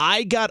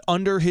 I got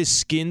under his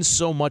skin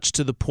so much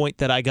to the point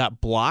that I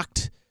got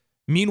blocked.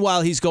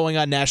 Meanwhile, he's going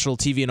on national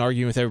TV and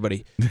arguing with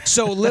everybody.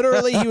 So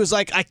literally, he was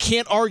like, I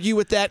can't argue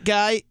with that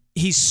guy.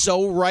 He's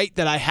so right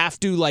that I have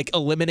to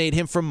eliminate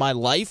him from my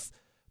life.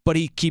 But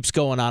he keeps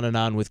going on and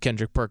on with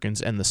Kendrick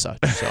Perkins and the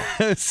such.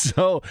 So,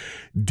 so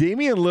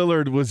Damian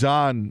Lillard was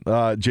on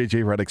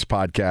J.J. Redick's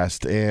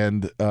podcast,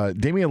 and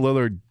Damian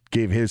Lillard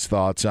gave his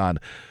thoughts on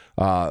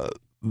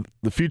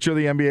the future of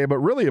the NBA, but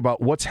really about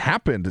what's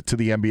happened to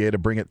the NBA to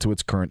bring it to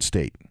its current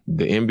state.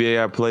 The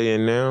NBA I play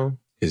in now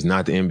is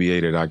not the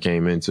NBA that I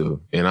came into,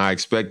 and I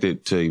expect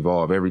it to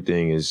evolve.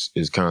 Everything is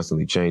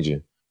constantly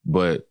changing,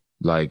 but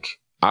I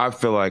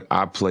feel like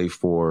I play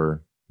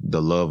for the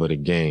love of the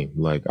game.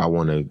 I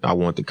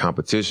want the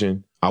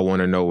competition. I want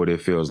to know what it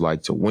feels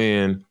like to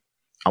win.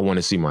 I want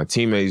to see my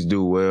teammates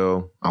do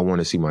well. I want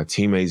to see my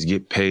teammates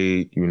get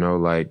paid.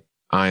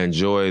 I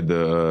enjoy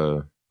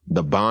the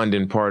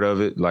bonding part of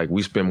it.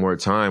 We spend more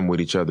time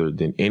with each other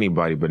than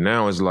anybody, but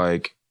now it's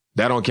that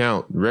don't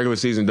count. Regular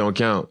season don't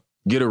count.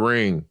 Get a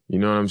ring. You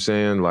know what I'm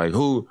saying?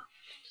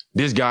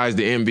 This guy's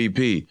the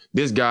MVP.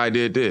 This guy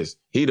did this.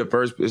 He the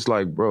first. It's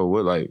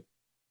bro,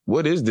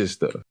 what is this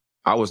stuff?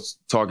 I was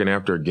talking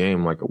after a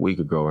game a week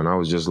ago, and I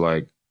was just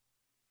they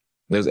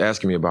was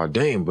asking me about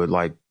Dame, but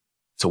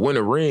to win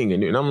a ring.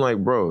 And I'm like,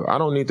 bro, I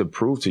don't need to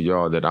prove to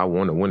y'all that I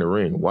want to win a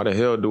ring. Why the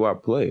hell do I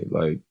play?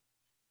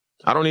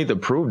 I don't need to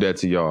prove that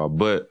to y'all,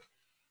 but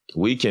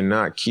we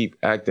cannot keep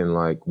acting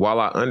while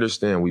I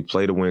understand we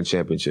play to win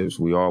championships,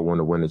 we all want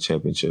to win a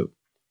championship.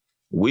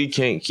 We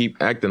can't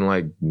keep acting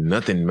like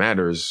nothing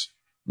matters.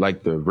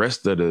 The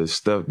rest of the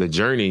stuff, the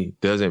journey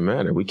doesn't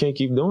matter. We can't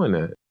keep doing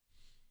that.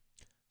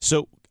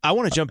 So I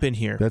want to jump in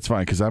here. That's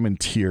fine, because I'm in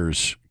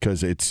tears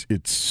because it's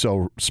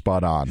so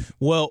spot on.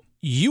 Well,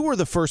 you were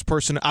the first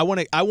person. I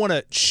want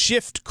to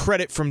shift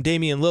credit from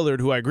Damian Lillard,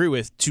 who I agree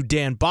with, to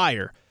Dan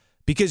Beyer,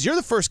 because you're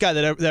the first guy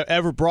that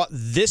ever brought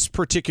this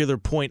particular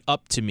point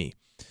up to me,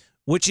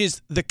 which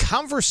is the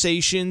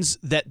conversations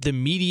that the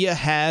media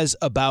has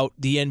about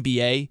the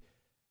NBA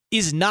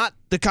is not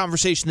the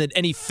conversation that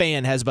any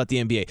fan has about the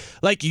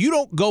NBA. You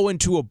don't go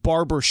into a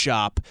barber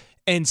shop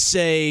and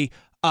say,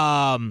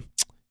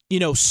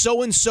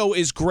 so-and-so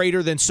is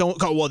greater than so.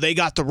 Oh, well, they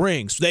got the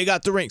rings. They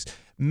got the rings.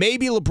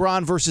 Maybe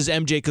LeBron versus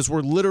MJ, because we're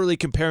literally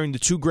comparing the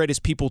two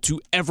greatest people to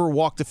ever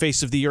walk the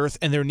face of the earth,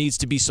 and there needs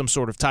to be some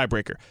sort of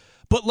tiebreaker.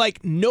 But,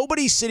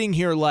 nobody's sitting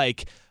here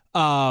whatever.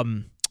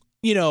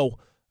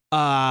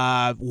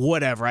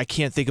 I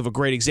can't think of a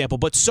great example,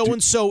 but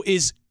so-and-so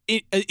is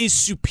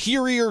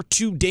superior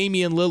to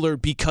Damian Lillard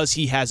because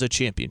he has a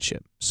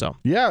championship. So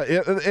yeah,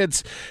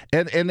 it's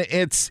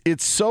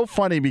so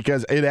funny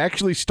because it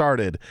actually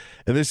started,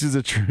 and this is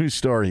a true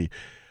story.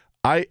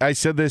 I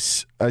said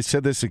this.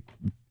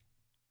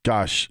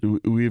 Gosh,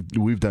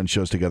 we've done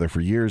shows together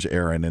for years,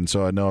 Aaron, and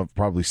so I know I've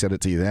probably said it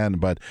to you then,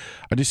 but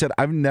I just said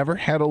I've never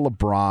had a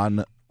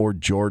LeBron or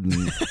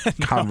Jordan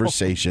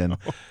conversation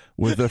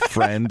with a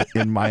friend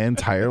in my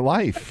entire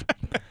life.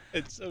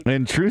 It's so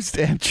true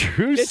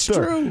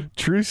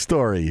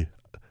story.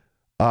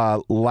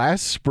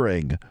 Last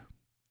spring,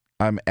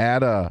 I'm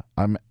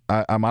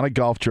on a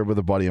golf trip with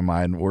a buddy of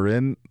mine.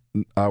 We're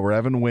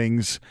having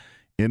wings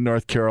in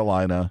North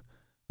Carolina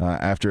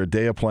after a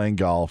day of playing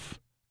golf,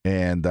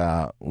 and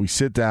we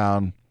sit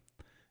down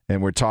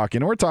and we're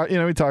talking. We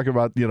talk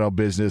about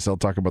business. I'll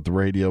talk about the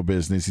radio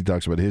business. He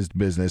talks about his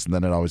business, and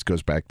then it always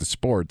goes back to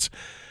sports.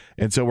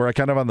 And so we're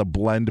kind of on the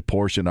blend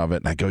portion of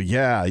it. And I go,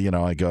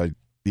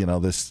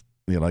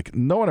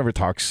 no one ever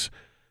talks,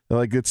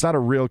 it's not a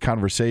real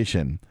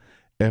conversation.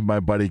 And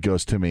my buddy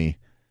goes to me,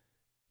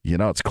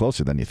 it's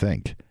closer than you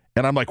think.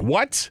 And I'm like,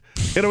 what?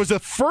 And it was the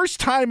first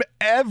time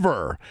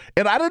ever.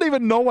 And I don't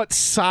even know what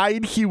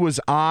side he was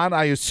on.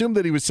 I assumed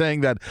that he was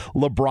saying that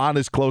LeBron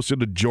is closer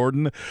to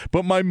Jordan.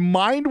 But my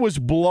mind was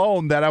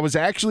blown that I was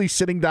actually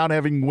sitting down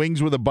having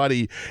wings with a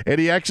buddy, and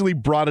he actually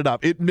brought it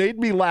up. It made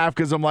me laugh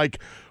because I'm like,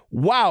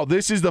 wow,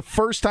 this is the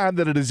first time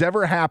that it has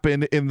ever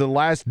happened in the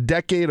last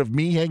decade of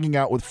me hanging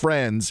out with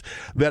friends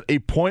that a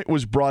point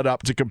was brought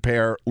up to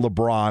compare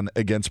LeBron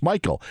against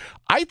Michael.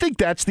 I think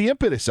that's the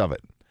impetus of it.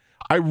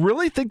 I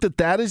really think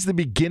that is the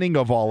beginning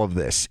of all of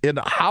this and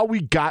how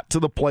we got to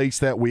the place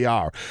that we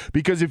are.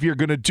 Because if you're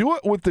going to do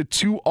it with the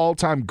two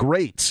all-time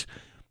greats,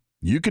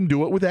 you can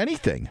do it with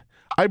anything.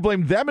 I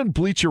blame them and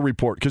Bleacher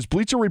Report, because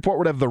Bleacher Report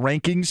would have the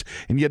rankings,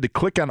 and you had to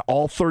click on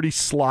all 30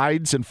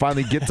 slides and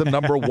finally get to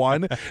number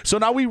one. So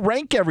now we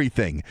rank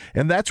everything,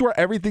 and that's where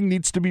everything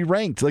needs to be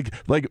ranked.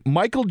 Like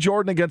Michael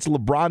Jordan against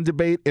LeBron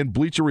debate and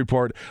Bleacher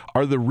Report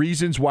are the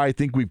reasons why I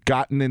think we've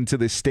gotten into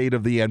this state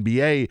of the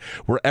NBA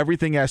where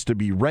everything has to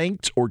be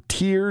ranked or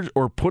tiered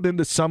or put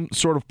into some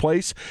sort of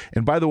place.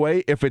 And by the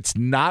way, if it's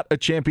not a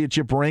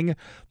championship ring,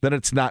 then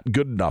it's not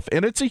good enough.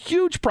 And it's a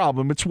huge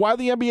problem. It's why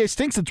the NBA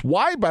stinks. It's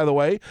why, by the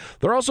way,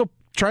 they're also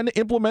trying to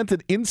implement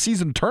an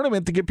in-season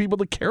tournament to get people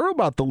to care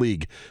about the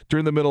league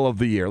during the middle of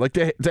the year. Like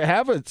to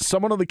have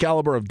someone of the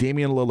caliber of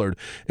Damian Lillard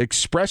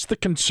express the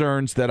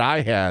concerns that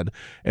I had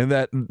and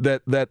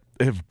that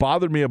have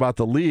bothered me about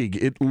the league,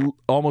 it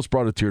almost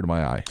brought a tear to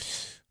my eye.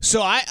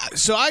 So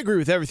I agree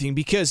with everything,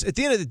 because at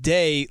the end of the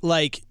day,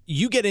 like,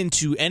 you get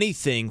into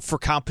anything for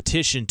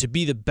competition to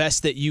be the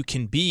best that you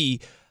can be.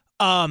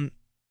 And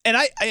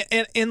I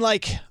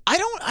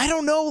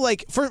don't know,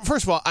 like,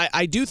 first of all,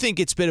 I do think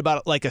it's been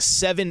about like a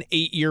 7-8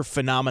 year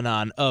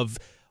phenomenon of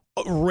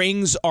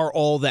rings are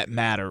all that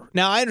matter.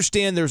 Now, I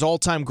understand there's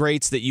all-time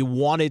greats that you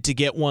wanted to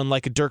get one,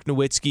 like a Dirk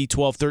Nowitzki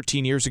 12,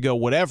 13 years ago,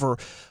 whatever.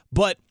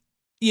 But,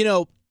 you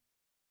know,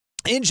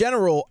 in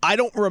general, I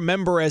don't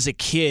remember as a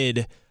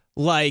kid,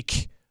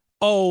 like,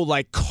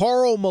 like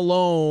Karl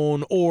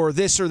Malone or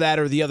this or that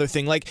or the other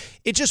thing. Like,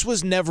 it just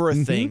was never a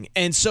thing.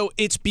 And so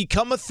it's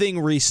become a thing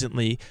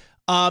recently.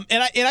 And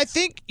I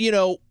think, you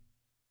know,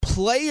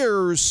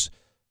 players,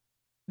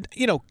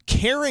 you know,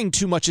 caring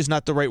too much is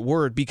not the right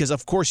word, because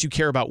of course you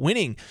care about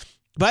winning.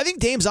 But I think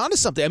Dame's onto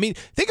something. I mean,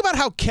 think about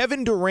how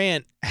Kevin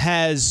Durant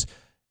has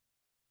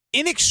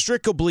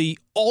inextricably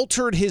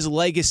altered his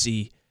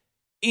legacy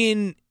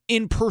in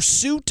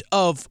pursuit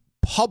of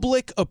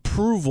public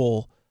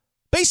approval,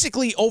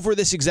 basically over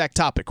this exact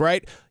topic,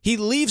 right? He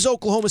leaves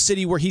Oklahoma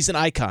City, where he's an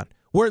icon,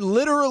 where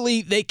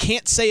literally they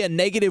can't say a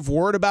negative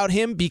word about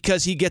him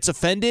because he gets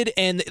offended,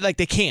 and like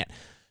they can't.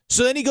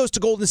 So then he goes to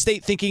Golden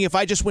State thinking, if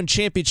I just win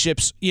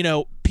championships, you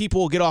know,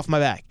 people will get off my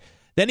back.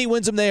 Then he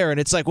wins them there, and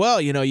it's like, well,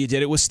 you know, you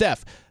did it with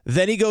Steph.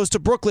 Then he goes to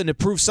Brooklyn to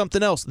prove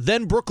something else.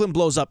 Then Brooklyn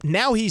blows up.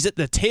 Now he's at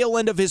the tail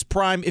end of his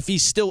prime, if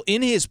he's still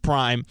in his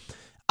prime,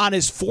 on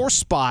his 4th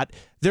spot.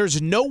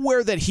 There's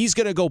nowhere that he's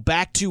going to go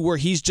back to where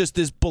he's just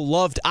this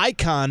beloved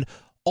icon,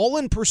 all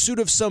in pursuit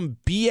of some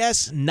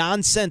BS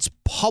nonsense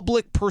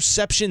public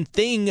perception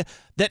thing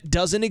that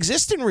doesn't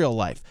exist in real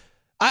life.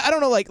 I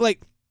don't know,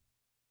 like,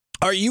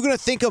 are you going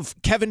to think of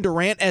Kevin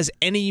Durant as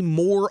any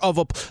more of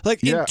a,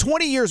 like, in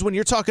 20 years when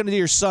you're talking to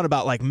your son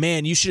about, like,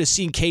 man, you should have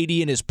seen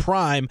KD in his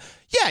prime?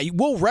 Yeah,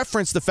 we'll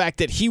reference the fact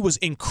that he was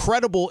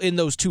incredible in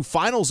those 2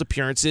 finals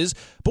appearances,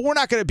 but we're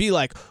not going to be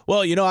like,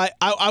 well, you know,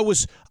 I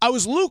was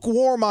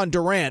lukewarm on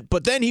Durant,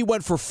 but then he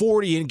went for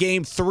 40 in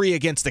Game 3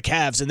 against the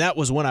Cavs, and that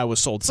was when I was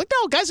sold. It's like,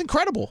 no, guy's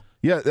incredible.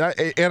 Yeah,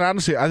 and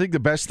honestly, I think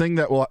the best thing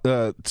that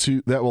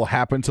will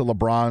happen to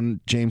LeBron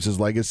James's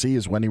legacy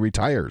is when he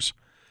retires.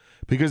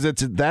 Because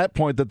it's at that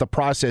point that the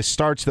process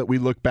starts, that we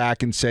look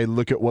back and say,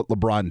 look at what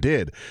LeBron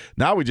did.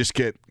 Now we just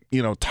get,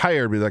 you know,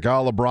 tired. We're like,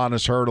 oh, LeBron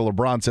is hurt, or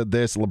LeBron said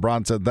this,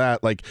 LeBron said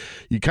that. Like,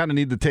 you kind of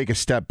need to take a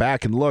step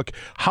back and look.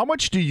 How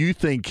much do you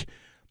think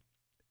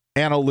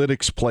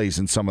analytics plays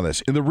in some of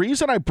this? And the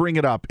reason I bring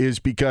it up is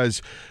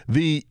because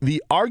the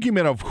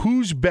argument of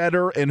who's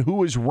better and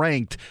who is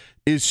ranked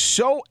is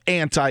so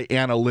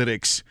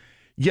anti-analytics.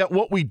 Yet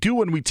what we do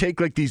when we take,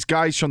 like, these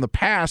guys from the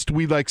past,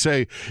 we like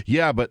say,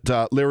 yeah, but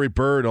Larry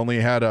Bird only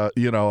had a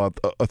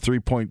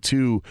 3.2,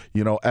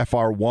 you know,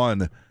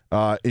 FR1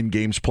 in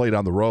games played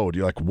on the road.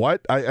 You're like,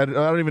 what? I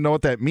don't even know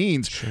what that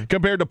means. Sure.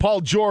 Compared to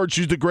Paul George,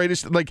 who's the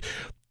greatest. Like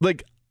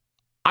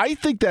I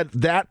think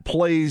that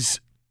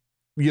plays,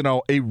 you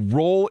know, a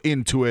role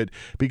into it,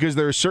 because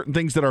there are certain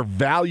things that are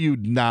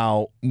valued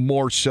now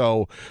more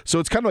so. So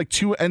it's kind of like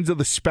 2 ends of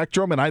the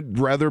spectrum, and I'd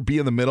rather be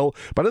in the middle.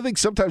 But I think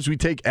sometimes we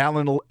take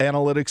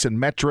analytics and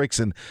metrics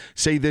and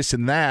say this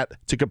and that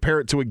to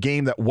compare it to a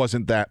game that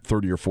wasn't that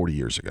 30 or 40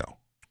 years ago.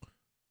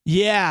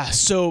 Yeah,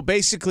 so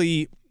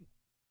basically,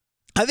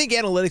 I think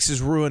analytics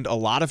has ruined a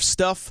lot of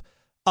stuff.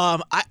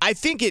 I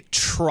think it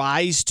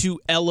tries to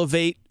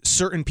elevate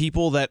certain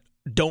people that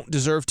don't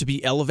deserve to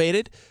be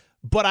elevated.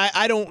 But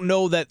I don't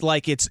know that,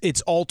 like,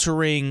 it's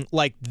altering,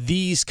 like,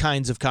 these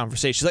kinds of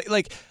conversations.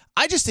 Like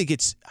I just think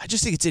it's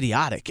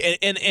idiotic.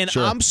 And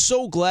sure. I'm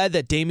so glad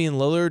that Damian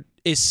Lillard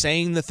is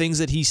saying the things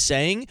that he's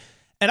saying.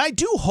 And I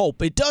do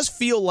hope, it does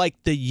feel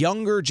like the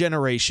younger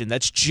generation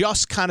that's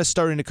just kind of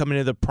starting to come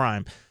into the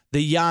prime,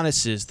 the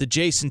Giannis's, the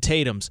Jason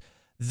Tatums,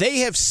 they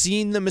have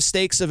seen the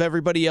mistakes of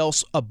everybody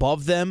else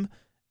above them.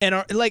 And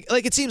are, like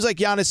it seems like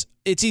Giannis,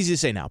 it's easy to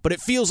say now, but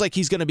it feels like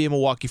he's going to be in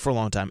Milwaukee for a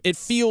long time. It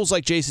feels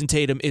like Jason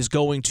Tatum is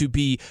going to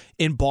be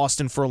in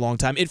Boston for a long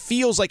time. It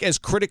feels like, as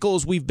critical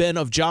as we've been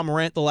of Ja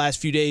Morant the last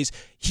few days,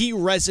 he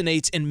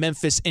resonates in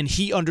Memphis and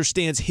he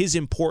understands his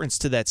importance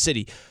to that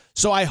city.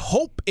 So I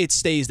hope it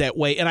stays that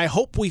way, and I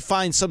hope we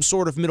find some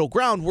sort of middle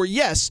ground where,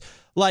 yes,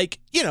 like,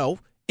 you know,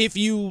 if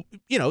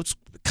it's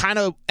kind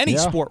of any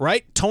sport,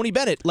 right? Tony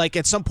Bennett, like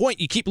at some point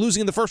you keep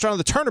losing in the first round of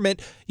the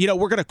tournament,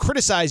 we're going to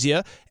criticize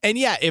you. And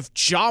if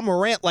Ja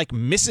Morant like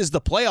misses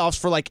the playoffs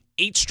for like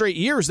 8 straight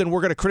years, then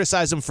we're going to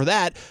criticize him for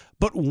that.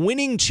 But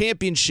winning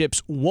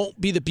championships won't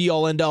be the be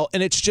all end all.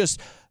 And it's just,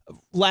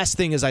 last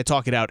thing as I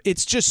talk it out,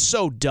 it's just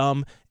so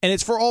dumb. And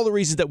it's for all the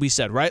reasons that we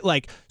said, right?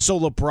 Like, so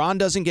LeBron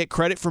doesn't get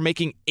credit for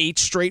making 8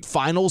 straight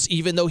finals,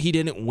 even though he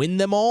didn't win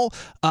them all.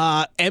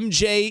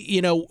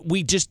 MJ,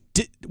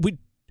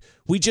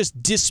 we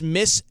just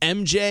dismiss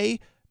MJ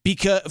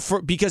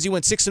because he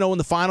went 6-0 in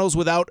the finals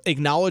without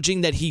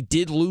acknowledging that he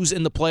did lose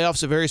in the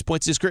playoffs at various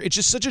points in his career. It's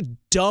just such a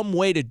dumb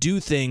way to do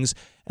things.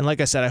 And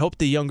like I said, I hope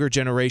the younger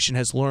generation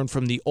has learned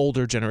from the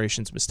older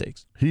generation's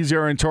mistakes. He's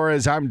Aaron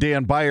Torres. I'm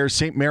Dan Beyer.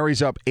 St.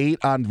 Mary's up 8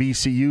 on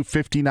VCU,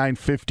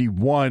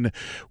 59-51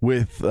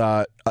 with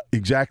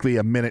exactly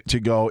a minute to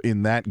go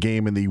in that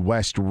game in the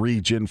West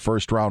Region.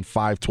 First round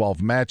 5-12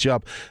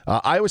 matchup.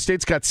 Iowa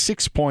State's got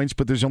 6 points,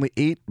 but there's only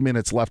 8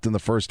 minutes left in the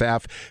first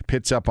half.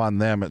 Pitt's up on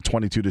them at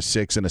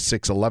 22-6 in a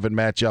 6-11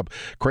 matchup.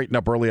 Creighton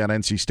up early on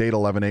NC State,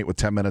 11-8 with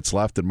 10 minutes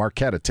left. And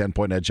Marquette a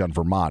 10-point edge on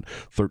Vermont,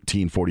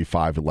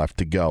 13:45 left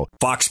to go.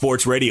 Fox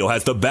Sports Radio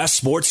has the best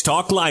sports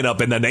talk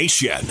lineup in the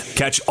nation.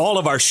 Catch all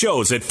of our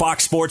shows at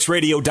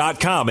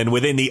foxsportsradio.com and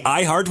within the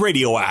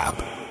iHeartRadio app.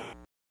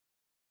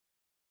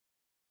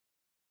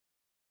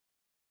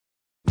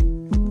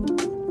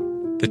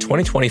 The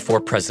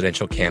 2024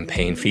 presidential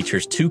campaign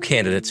features 2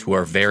 candidates who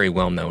are very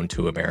well known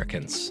to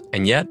Americans.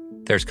 And yet,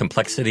 there's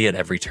complexity at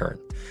every turn.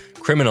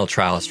 Criminal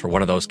trials for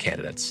one of those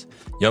candidates.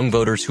 Young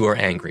voters who are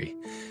angry.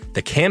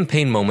 The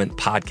Campaign Moment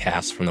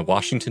podcast from the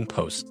Washington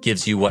Post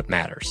gives you what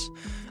matters.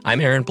 I'm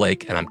Aaron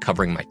Blake, and I'm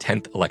covering my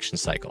 10th election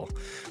cycle.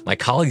 My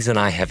colleagues and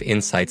I have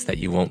insights that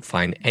you won't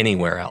find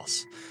anywhere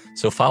else.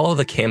 So follow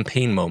the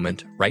Campaign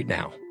Moment right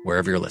now,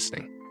 wherever you're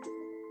listening.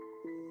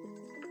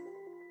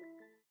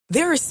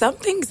 There are some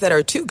things that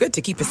are too good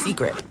to keep a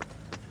secret.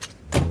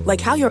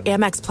 Like how your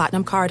Amex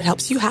Platinum card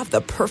helps you have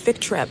the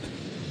perfect trip.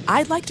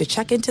 I'd like to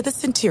check into the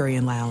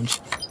Centurion Lounge.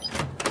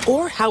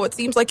 Or how it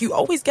seems like you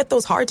always get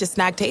those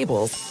hard-to-snag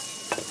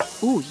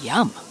tables. Ooh,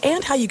 yum.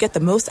 And how you get the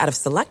most out of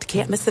select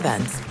can't-miss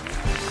events.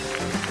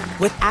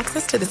 With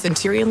access to the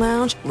Centurion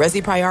Lounge,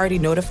 Resi Priority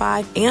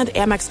Notified, and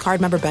Amex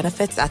card member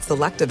benefits at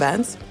select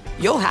events,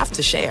 you'll have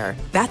to share.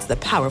 That's the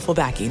powerful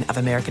backing of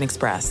American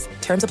Express.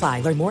 Terms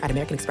apply. Learn more at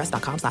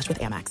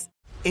americanexpress.com/withAmex.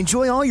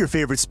 Enjoy all your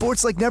favorite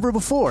sports like never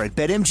before at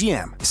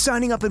BetMGM.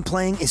 Signing up and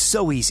playing is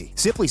so easy.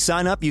 Simply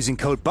sign up using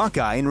code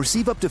Buckeye and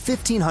receive up to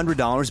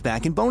 $1,500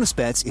 back in bonus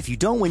bets if you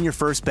don't win your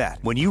first bet.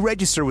 When you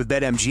register with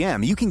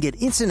BetMGM, you can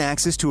get instant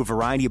access to a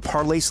variety of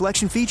parlay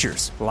selection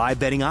features, live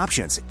betting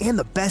options, and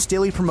the best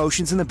daily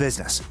promotions in the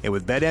business. And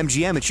with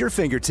BetMGM at your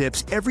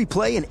fingertips, every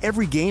play and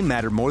every game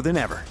matter more than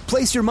ever.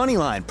 Place your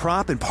moneyline,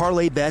 prop, and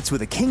parlay bets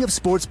with the king of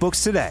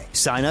sportsbooks today.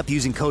 Sign up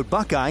using code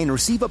Buckeye and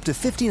receive up to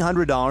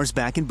 $1,500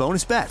 back in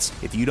bonus bets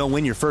if you don't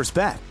win your first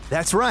bet.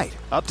 That's right,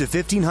 up to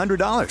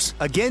 $1,500.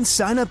 Again,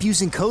 sign up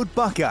using code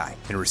Buckeye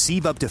and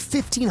receive up to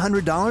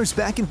 $1,500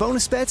 back in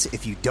bonus bets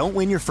if you don't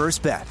win your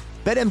first bet.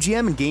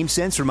 BetMGM and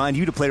GameSense remind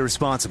you to play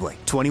responsibly.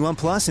 21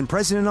 plus and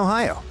present in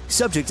Ohio.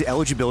 Subject to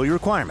eligibility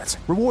requirements.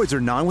 Rewards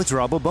are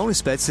non-withdrawable bonus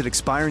bets that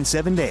expire in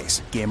 7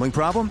 days. Gambling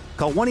problem?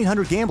 Call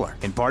 1-800-GAMBLER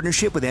in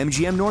partnership with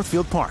MGM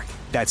Northfield Park.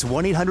 That's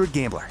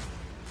 1-800-GAMBLER.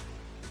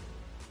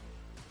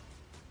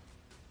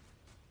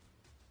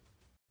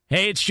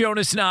 Hey, it's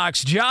Jonas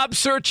Knox. Job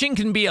searching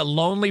can be a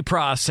lonely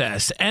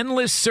process.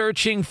 Endless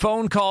searching,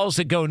 phone calls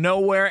that go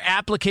nowhere,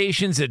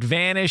 applications that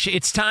vanish.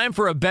 It's time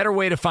for a better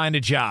way to find a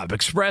job.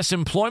 Express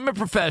Employment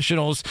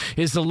Professionals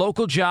is the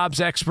local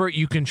jobs expert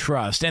you can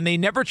trust, and they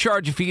never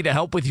charge a fee to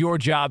help with your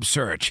job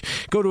search.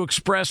 Go to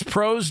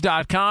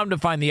expresspros.com to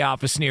find the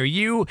office near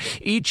you.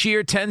 Each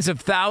year, tens of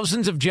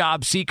thousands of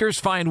job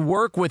seekers find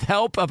work with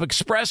help of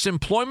Express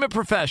Employment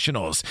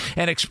Professionals,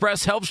 and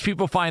Express helps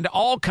people find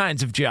all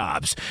kinds of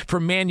jobs,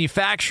 from manufacturing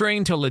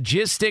to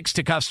logistics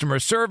to customer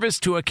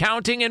service to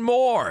accounting and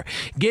more.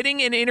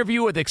 Getting an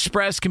interview with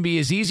Express can be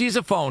as easy as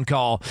a phone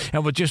call,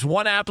 and with just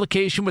one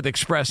application with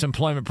Express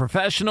Employment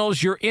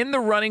Professionals, you're in the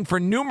running for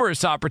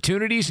numerous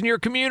opportunities in your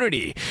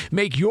community.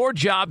 Make your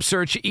job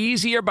search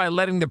easier by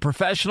letting the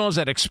professionals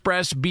at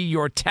Express be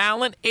your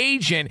talent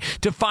agent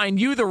to find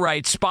you the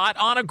right spot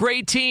on a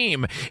great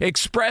team.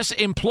 Express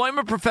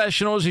Employment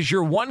Professionals is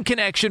your one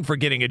connection for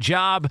getting a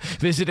job.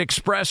 Visit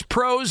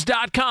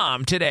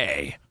expresspros.com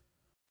today.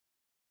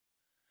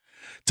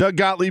 Doug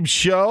Gottlieb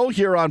Show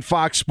here on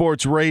Fox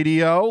Sports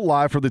Radio,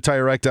 live from the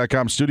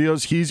TireRack.com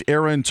studios. He's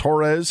Aaron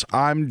Torres.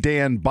 I'm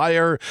Dan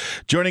Beyer.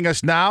 Joining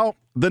us now,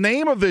 the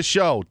name of this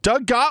show,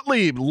 Doug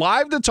Gottlieb,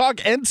 live to talk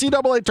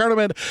NCAA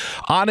tournament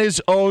on his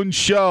own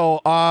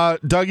show.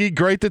 Dougie,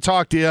 great to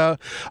talk to you.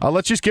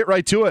 Let's just get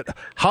right to it.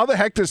 How the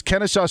heck does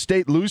Kennesaw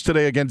State lose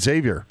today against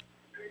Xavier?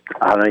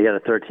 I don't know. You had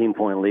a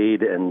 13-point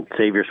lead, and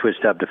Xavier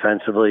switched up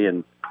defensively,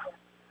 and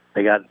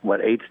they got,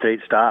 8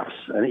 straight stops.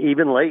 And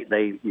even late,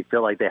 you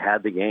feel like they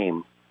had the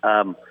game.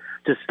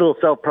 Just a little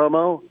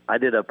self-promo. I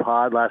did a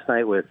pod last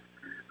night with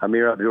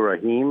Amir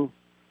Abdul-Rahim,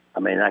 I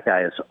mean, that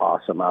guy is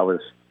awesome. I was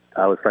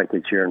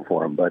frankly cheering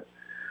for him. But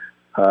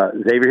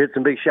Xavier hit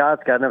some big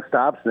shots, got enough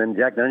stops, and then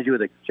Jack Nungy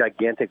with a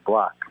gigantic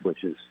block,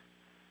 which is,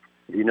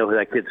 if you know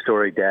that kid's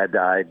story, dad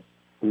died.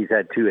 He's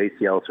had 2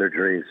 ACL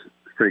surgeries.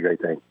 It's a pretty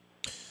great thing.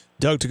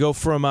 Doug, to go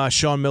from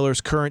Sean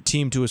Miller's current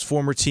team to his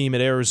former team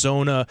at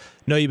Arizona, I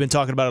know you've been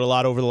talking about it a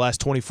lot over the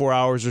last 24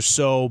 hours or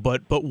so,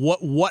 but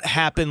what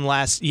happened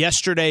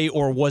yesterday,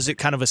 or was it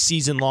kind of a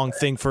season-long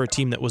thing for a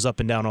team that was up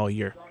and down all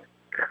year?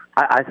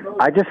 I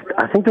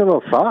think they're a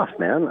little soft,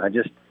 man.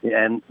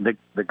 And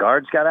the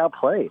guards got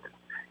outplayed.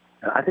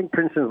 I think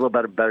Princeton's a little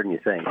better than you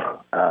think,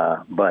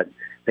 but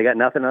they got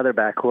nothing out of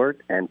their backcourt,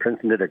 and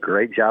Princeton did a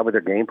great job with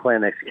their game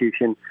plan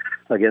execution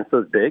against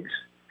those bigs.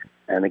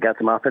 And they got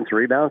some offensive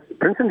rebounds.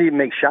 Princeton didn't even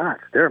make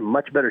shots. They're a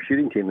much better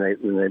shooting team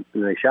than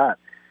they shot.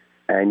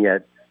 And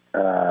yet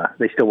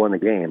they still won the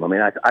game. I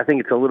mean, I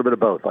think it's a little bit of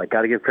both. Like,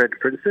 got to give credit to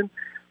Princeton,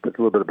 but it's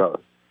a little bit of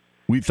both.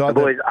 We thought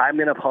the boys, I'm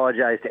going to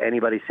apologize to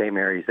anybody St.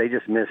 Mary's. They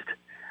just missed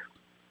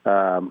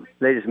a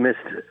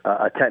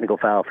technical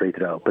foul free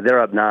throw. But they're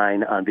up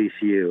 9 on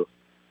VCU.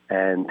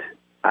 And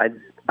I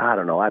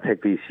don't know. I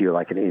picked VCU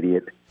like an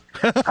idiot.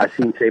 I've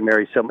seen St.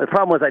 Mary's. The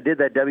problem was I did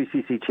that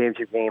WCC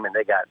championship game, and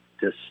they got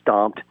just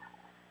stomped.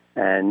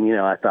 And, you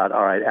know, I thought,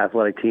 all right,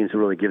 athletic teams will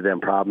really give them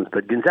problems.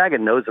 But Gonzaga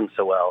knows them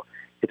so well.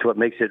 It's what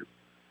makes it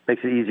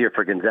easier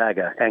for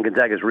Gonzaga. And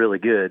Gonzaga's really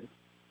good.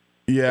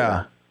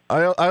 Yeah.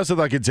 I also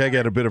thought Gonzaga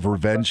had a bit of a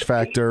revenge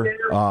factor,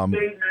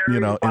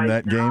 in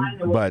that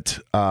game. But,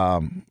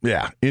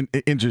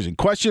 interesting.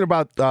 Question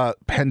about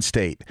Penn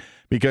State,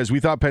 because we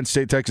thought Penn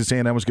State, Texas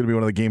A&M was going to be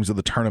one of the games of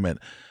the tournament.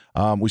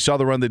 We saw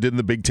the run they did in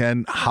the Big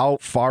Ten. How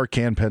far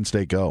can Penn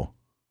State go?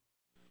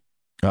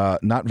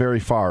 Not very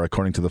far,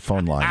 according to the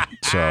phone line.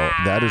 So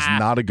that is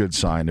not a good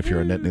sign if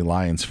you're a Nittany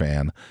Lions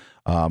fan.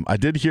 I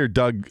did hear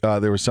Doug,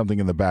 there was something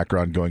in the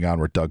background going on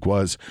where Doug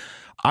was.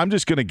 I'm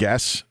just going to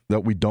guess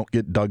that we don't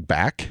get Doug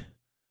back.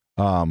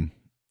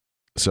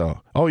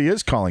 He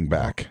is calling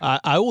back.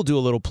 I will do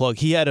a little plug.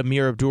 He had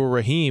Amir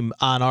Abdur-Rahim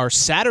on our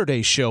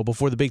Saturday show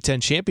before the Big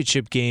Ten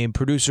Championship game.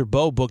 Producer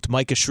Bo booked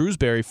Micah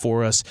Shrewsbury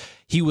for us.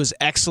 He was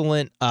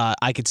excellent.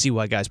 I could see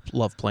why guys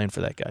love playing for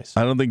that, guys.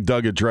 I don't think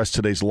Doug addressed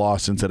today's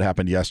loss since it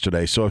happened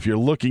yesterday. So if you're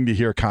looking to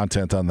hear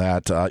content on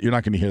that, you're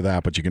not going to hear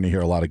that, but you're going to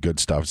hear a lot of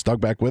good stuff. Is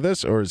Doug back with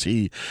us, or is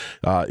he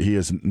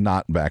is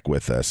not back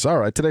with us? All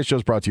right, today's show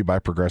is brought to you by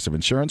Progressive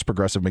Insurance.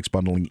 Progressive makes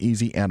bundling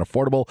easy and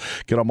affordable.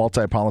 Get a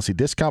multi-policy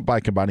discount by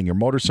combining your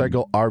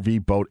motorcycle,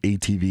 RV, boat,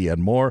 ATV,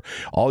 and more.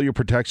 All your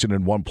protection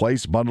in one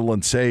place. Bundle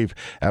and save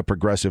at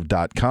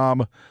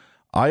Progressive.com.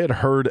 I had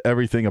heard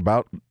everything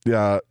about,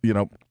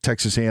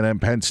 Texas A&M,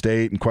 Penn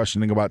State, and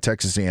questioning about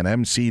Texas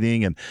A&M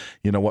seeding, and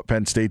what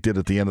Penn State did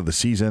at the end of the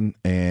season,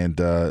 and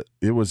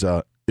it was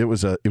a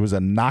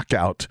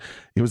knockout.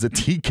 It was a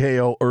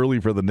TKO early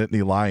for the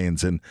Nittany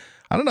Lions, and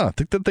I don't know. I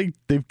think that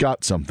they've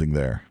got something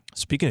there.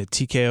 Speaking of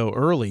TKO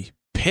early,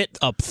 Pitt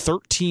up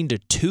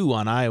 13-2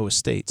 on Iowa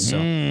State. So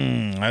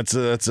it's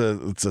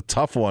a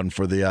tough one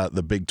for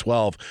the Big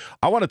 12.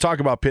 I want to talk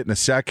about Pitt in a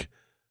sec,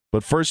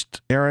 but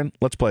first, Aaron,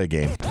 let's play a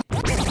game.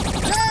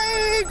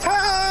 Game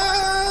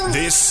time!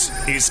 This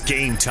is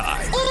Game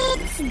Time.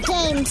 It's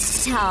game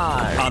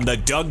time on the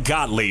Doug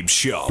Gottlieb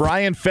Show.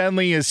 Brian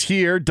Fenley is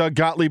here. Doug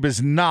Gottlieb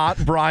is not.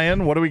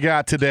 Brian, what do we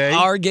got today?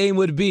 Our game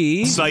would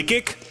be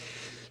Psychic.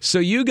 So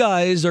you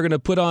guys are going to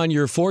put on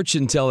your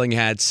fortune-telling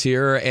hats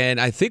here, and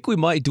I think we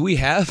might. Do we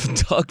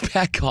have Doug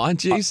back on,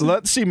 Jason?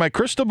 Let's see. My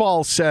crystal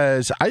ball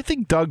says I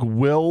think Doug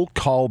will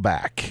call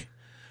back.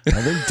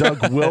 I think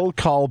Doug will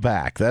call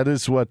back. That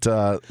is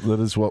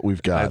what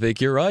we've got. I think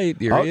you're right.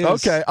 Here he is.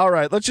 Okay. All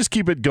right. Let's just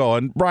keep it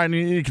going. Brian,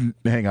 you can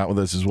hang out with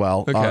us as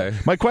well. Okay.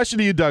 My question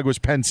to you, Doug, was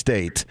Penn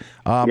State.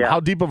 How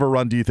deep of a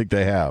run do you think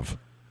they have?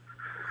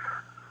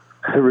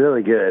 They're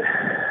really good,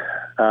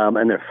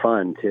 and they're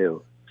fun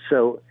too.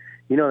 So,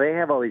 they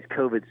have all these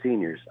COVID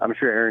seniors. I'm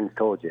sure Aaron's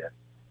told you.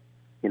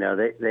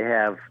 They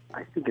have,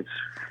 I think it's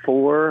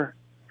 4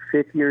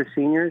 fifth-year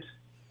seniors.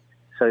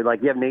 So,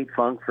 like, you have Nate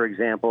Funk, for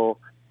example.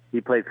 He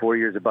played 4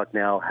 years at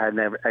Bucknell, had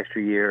an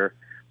extra year.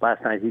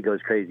 Last night he goes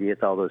crazy,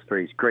 hits all those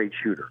threes. Great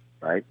shooter,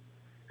 right?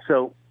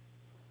 So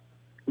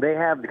they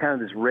have kind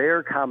of this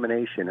rare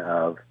combination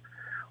of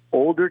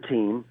older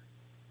team,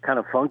 kind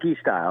of funky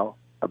style,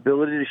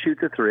 ability to shoot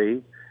the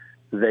three.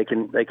 They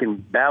can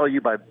battle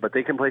you, but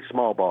they can play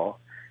small ball.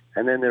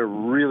 And then they're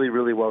really,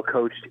 really well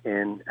coached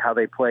in how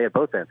they play at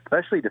both ends,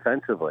 especially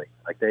defensively.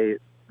 Like, they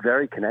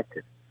very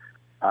connected.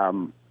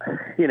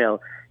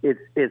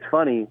 It's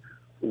funny.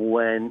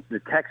 When the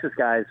Texas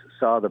guys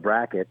saw the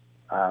bracket,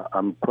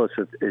 I'm close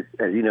with,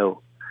 as you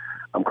know,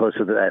 I'm close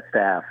with that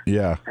staff.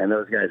 Yeah. And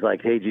those guys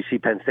like, hey, did you see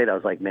Penn State? I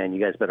was like, man, you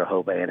guys better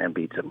hope A&M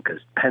beats them,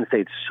 because Penn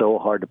State's so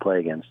hard to play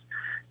against,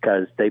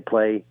 because they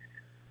play,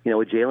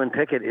 with Jalen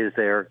Pickett is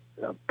their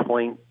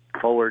point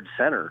forward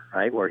center,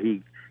 right, where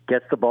he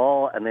gets the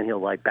ball and then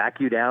he'll like back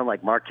you down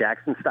like Mark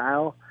Jackson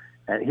style.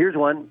 And here's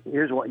one.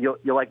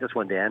 You'll like this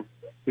one, Dan.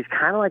 He's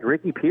kind of like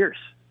Ricky Pierce.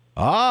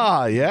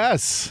 Ah,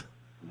 yes.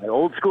 An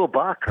old school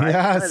Buck, right?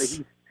 Yes.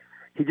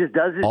 He just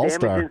does his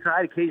All-star. damage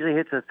inside, occasionally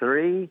hits a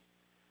three.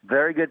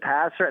 Very good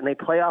passer, and they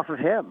play off of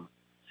him.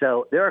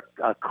 So they're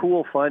a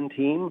cool, fun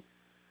team.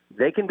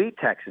 They can beat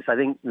Texas. I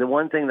think the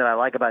one thing that I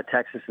like about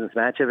Texas in this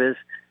matchup is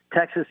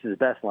Texas's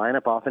best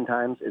lineup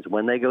oftentimes is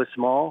when they go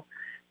small.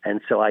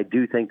 And so I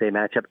do think they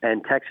match up.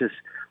 And Texas,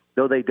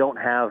 though they don't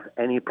have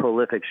any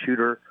prolific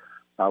shooter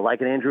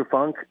like an Andrew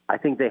Funk, I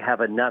think they have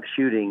enough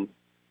shooting.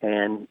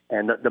 And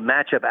the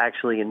matchup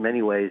actually in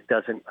many ways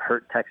doesn't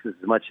hurt Texas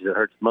as much as it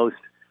hurts most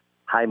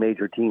high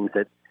major teams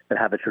that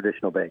have a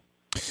traditional big.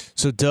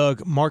 So,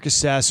 Doug, Marcus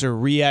Sasser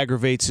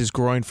re-aggravates his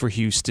groin for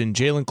Houston.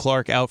 Jalen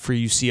Clark out for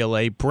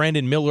UCLA.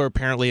 Brandon Miller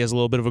apparently has a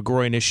little bit of a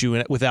groin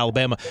issue with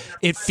Alabama.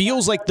 It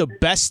feels like the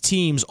best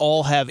teams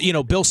all have,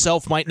 Bill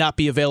Self might not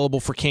be available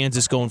for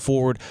Kansas going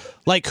forward.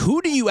 Like,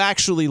 who do you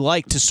actually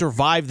like to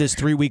survive this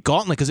 3-week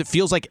gauntlet? Because it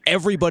feels like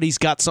everybody's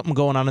got something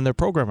going on in their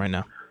program right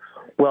now.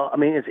 Well, I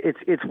mean,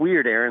 it's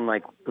weird, Aaron.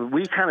 Like,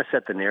 we kind of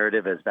set the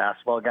narrative as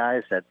basketball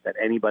guys that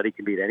anybody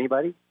can beat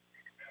anybody.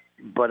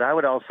 But I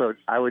would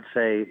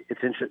say it's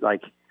interesting.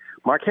 Like,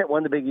 Marquette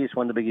won the Big East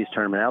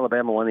tournament.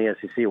 Alabama won the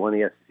SEC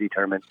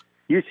tournament.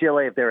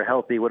 UCLA, if they were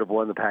healthy, would have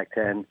won the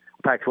Pac-10,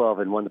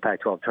 Pac-12, and won the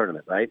Pac-12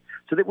 tournament, right?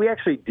 So that we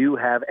actually do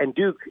have, and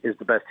Duke is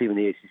the best team in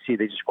the ACC.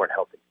 They just weren't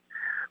healthy,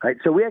 right?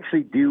 So we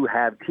actually do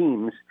have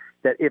teams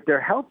that, if they're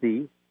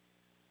healthy,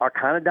 are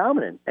kind of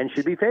dominant and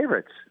should be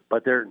favorites,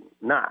 but they're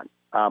not.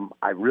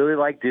 I really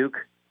like Duke.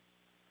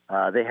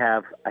 I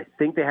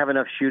think they have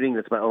enough shooting.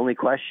 That's my only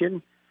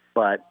question,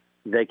 but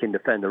they can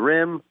defend the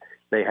rim.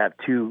 They have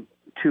two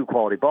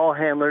quality ball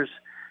handlers.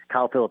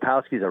 Kyle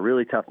Filipowski is a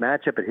really tough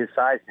matchup at his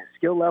size and his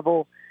skill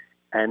level,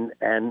 and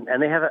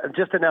they have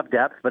just enough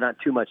depth, but not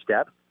too much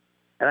depth.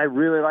 And I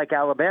really like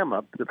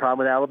Alabama. The problem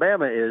with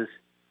Alabama is,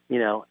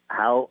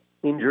 how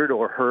injured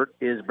or hurt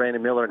is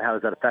Brandon Miller, and how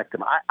does that affect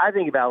him? I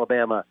think of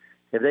Alabama,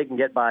 if they can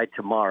get by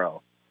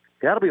tomorrow,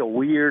 that's going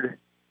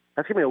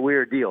to be a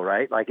weird deal,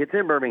 right? Like, it's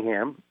in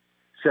Birmingham,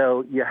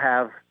 so you'll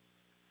have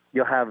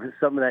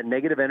some of that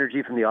negative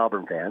energy from the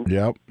Auburn fans.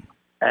 Yep.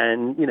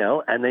 And,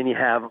 and then you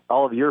have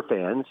all of your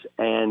fans,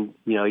 and,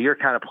 you're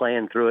kind of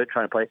playing through it,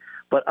 trying to play.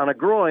 But on a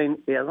groin,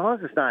 as long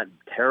as it's not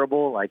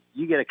terrible, like,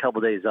 you get a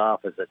couple days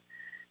off as an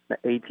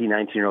 18,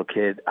 19-year-old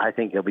kid, I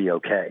think he'll be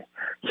okay.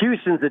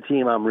 Houston's the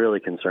team I'm really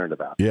concerned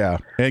about. Yeah.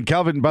 And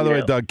Calvin, by the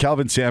way, Doug,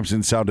 Calvin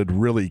Sampson sounded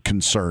really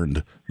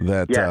concerned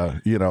that,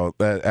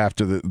 that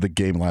after the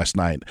game last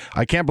night.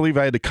 I can't believe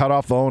I had to cut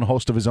off the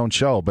host of his own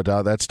show, but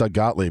that's Doug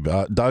Gottlieb.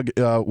 Doug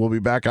will be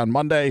back on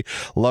Monday.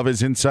 Love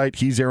his insight.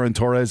 He's Aaron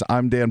Torres.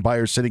 I'm Dan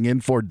Byer sitting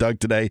in for Doug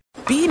today.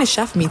 Being a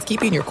chef means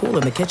keeping your cool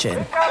in the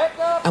kitchen.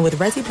 And with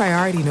Resi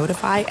Priority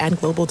Notify and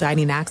Global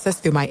Dining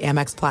Access through my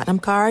Amex Platinum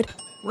card,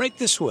 right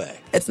this way.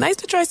 It's nice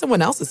to try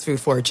someone else's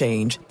food for a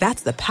change.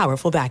 That's the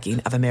powerful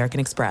backing of American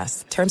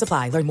Express. Terms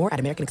apply. Learn more at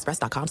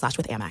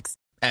americanexpress.com/withAmex.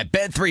 At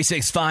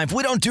Bet365,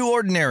 we don't do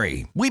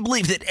ordinary. We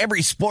believe that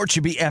every sport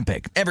should be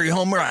epic. Every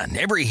home run,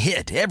 every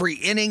hit, every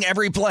inning,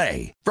 every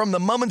play. From the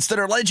moments that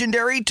are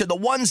legendary to the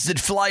ones that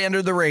fly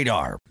under the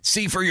radar.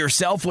 See for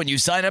yourself when you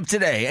sign up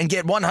today and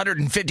get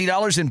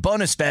 $150 in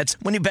bonus bets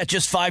when you bet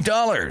just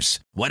 $5.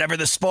 Whatever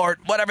the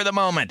sport, whatever the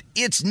moment,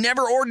 it's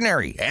never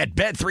ordinary at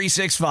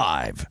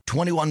Bet365.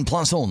 21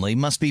 plus only.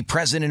 Must be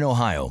present in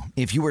Ohio.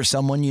 If you or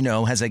someone you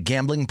know has a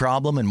gambling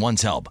problem and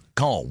wants help,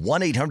 call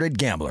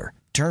 1-800-GAMBLER.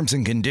 Terms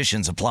and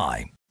conditions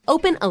apply.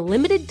 Open a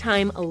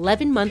limited-time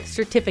 11-month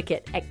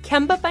certificate at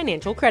Kemba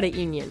Financial Credit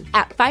Union.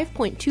 At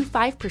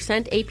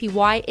 5.25%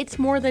 APY, it's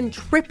more than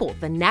triple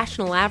the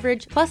national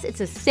average, plus it's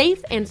a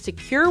safe and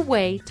secure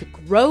way to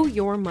grow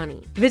your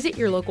money. Visit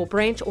your local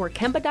branch or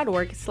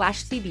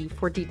kemba.org/cb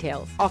for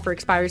details. Offer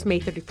expires May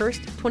 31st,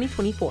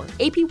 2024.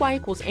 APY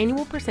equals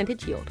annual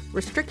percentage yield.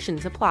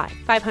 Restrictions apply.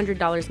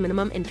 $500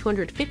 minimum and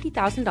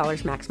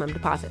 $250,000 maximum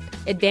deposit.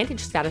 Advantage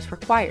status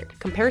required.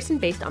 Comparison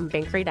based on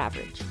bank rate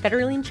average.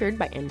 Federally insured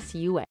by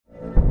NCUA.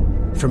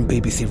 From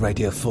BBC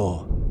Radio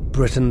 4,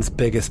 Britain's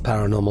biggest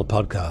paranormal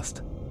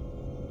podcast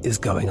is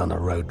going on a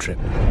road trip.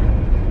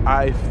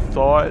 I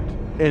thought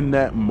in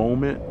that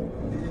moment,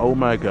 oh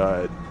my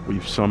God,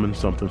 we've summoned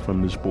something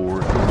from this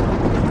board.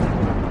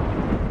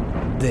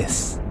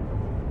 This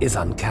is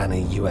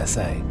Uncanny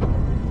USA.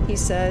 He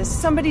says,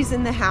 somebody's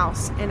in the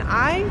house, and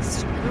I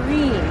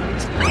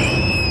screamed.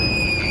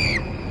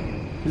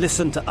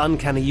 Listen to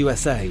Uncanny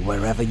USA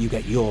wherever you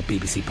get your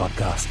BBC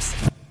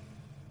podcasts,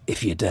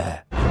 if you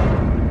dare.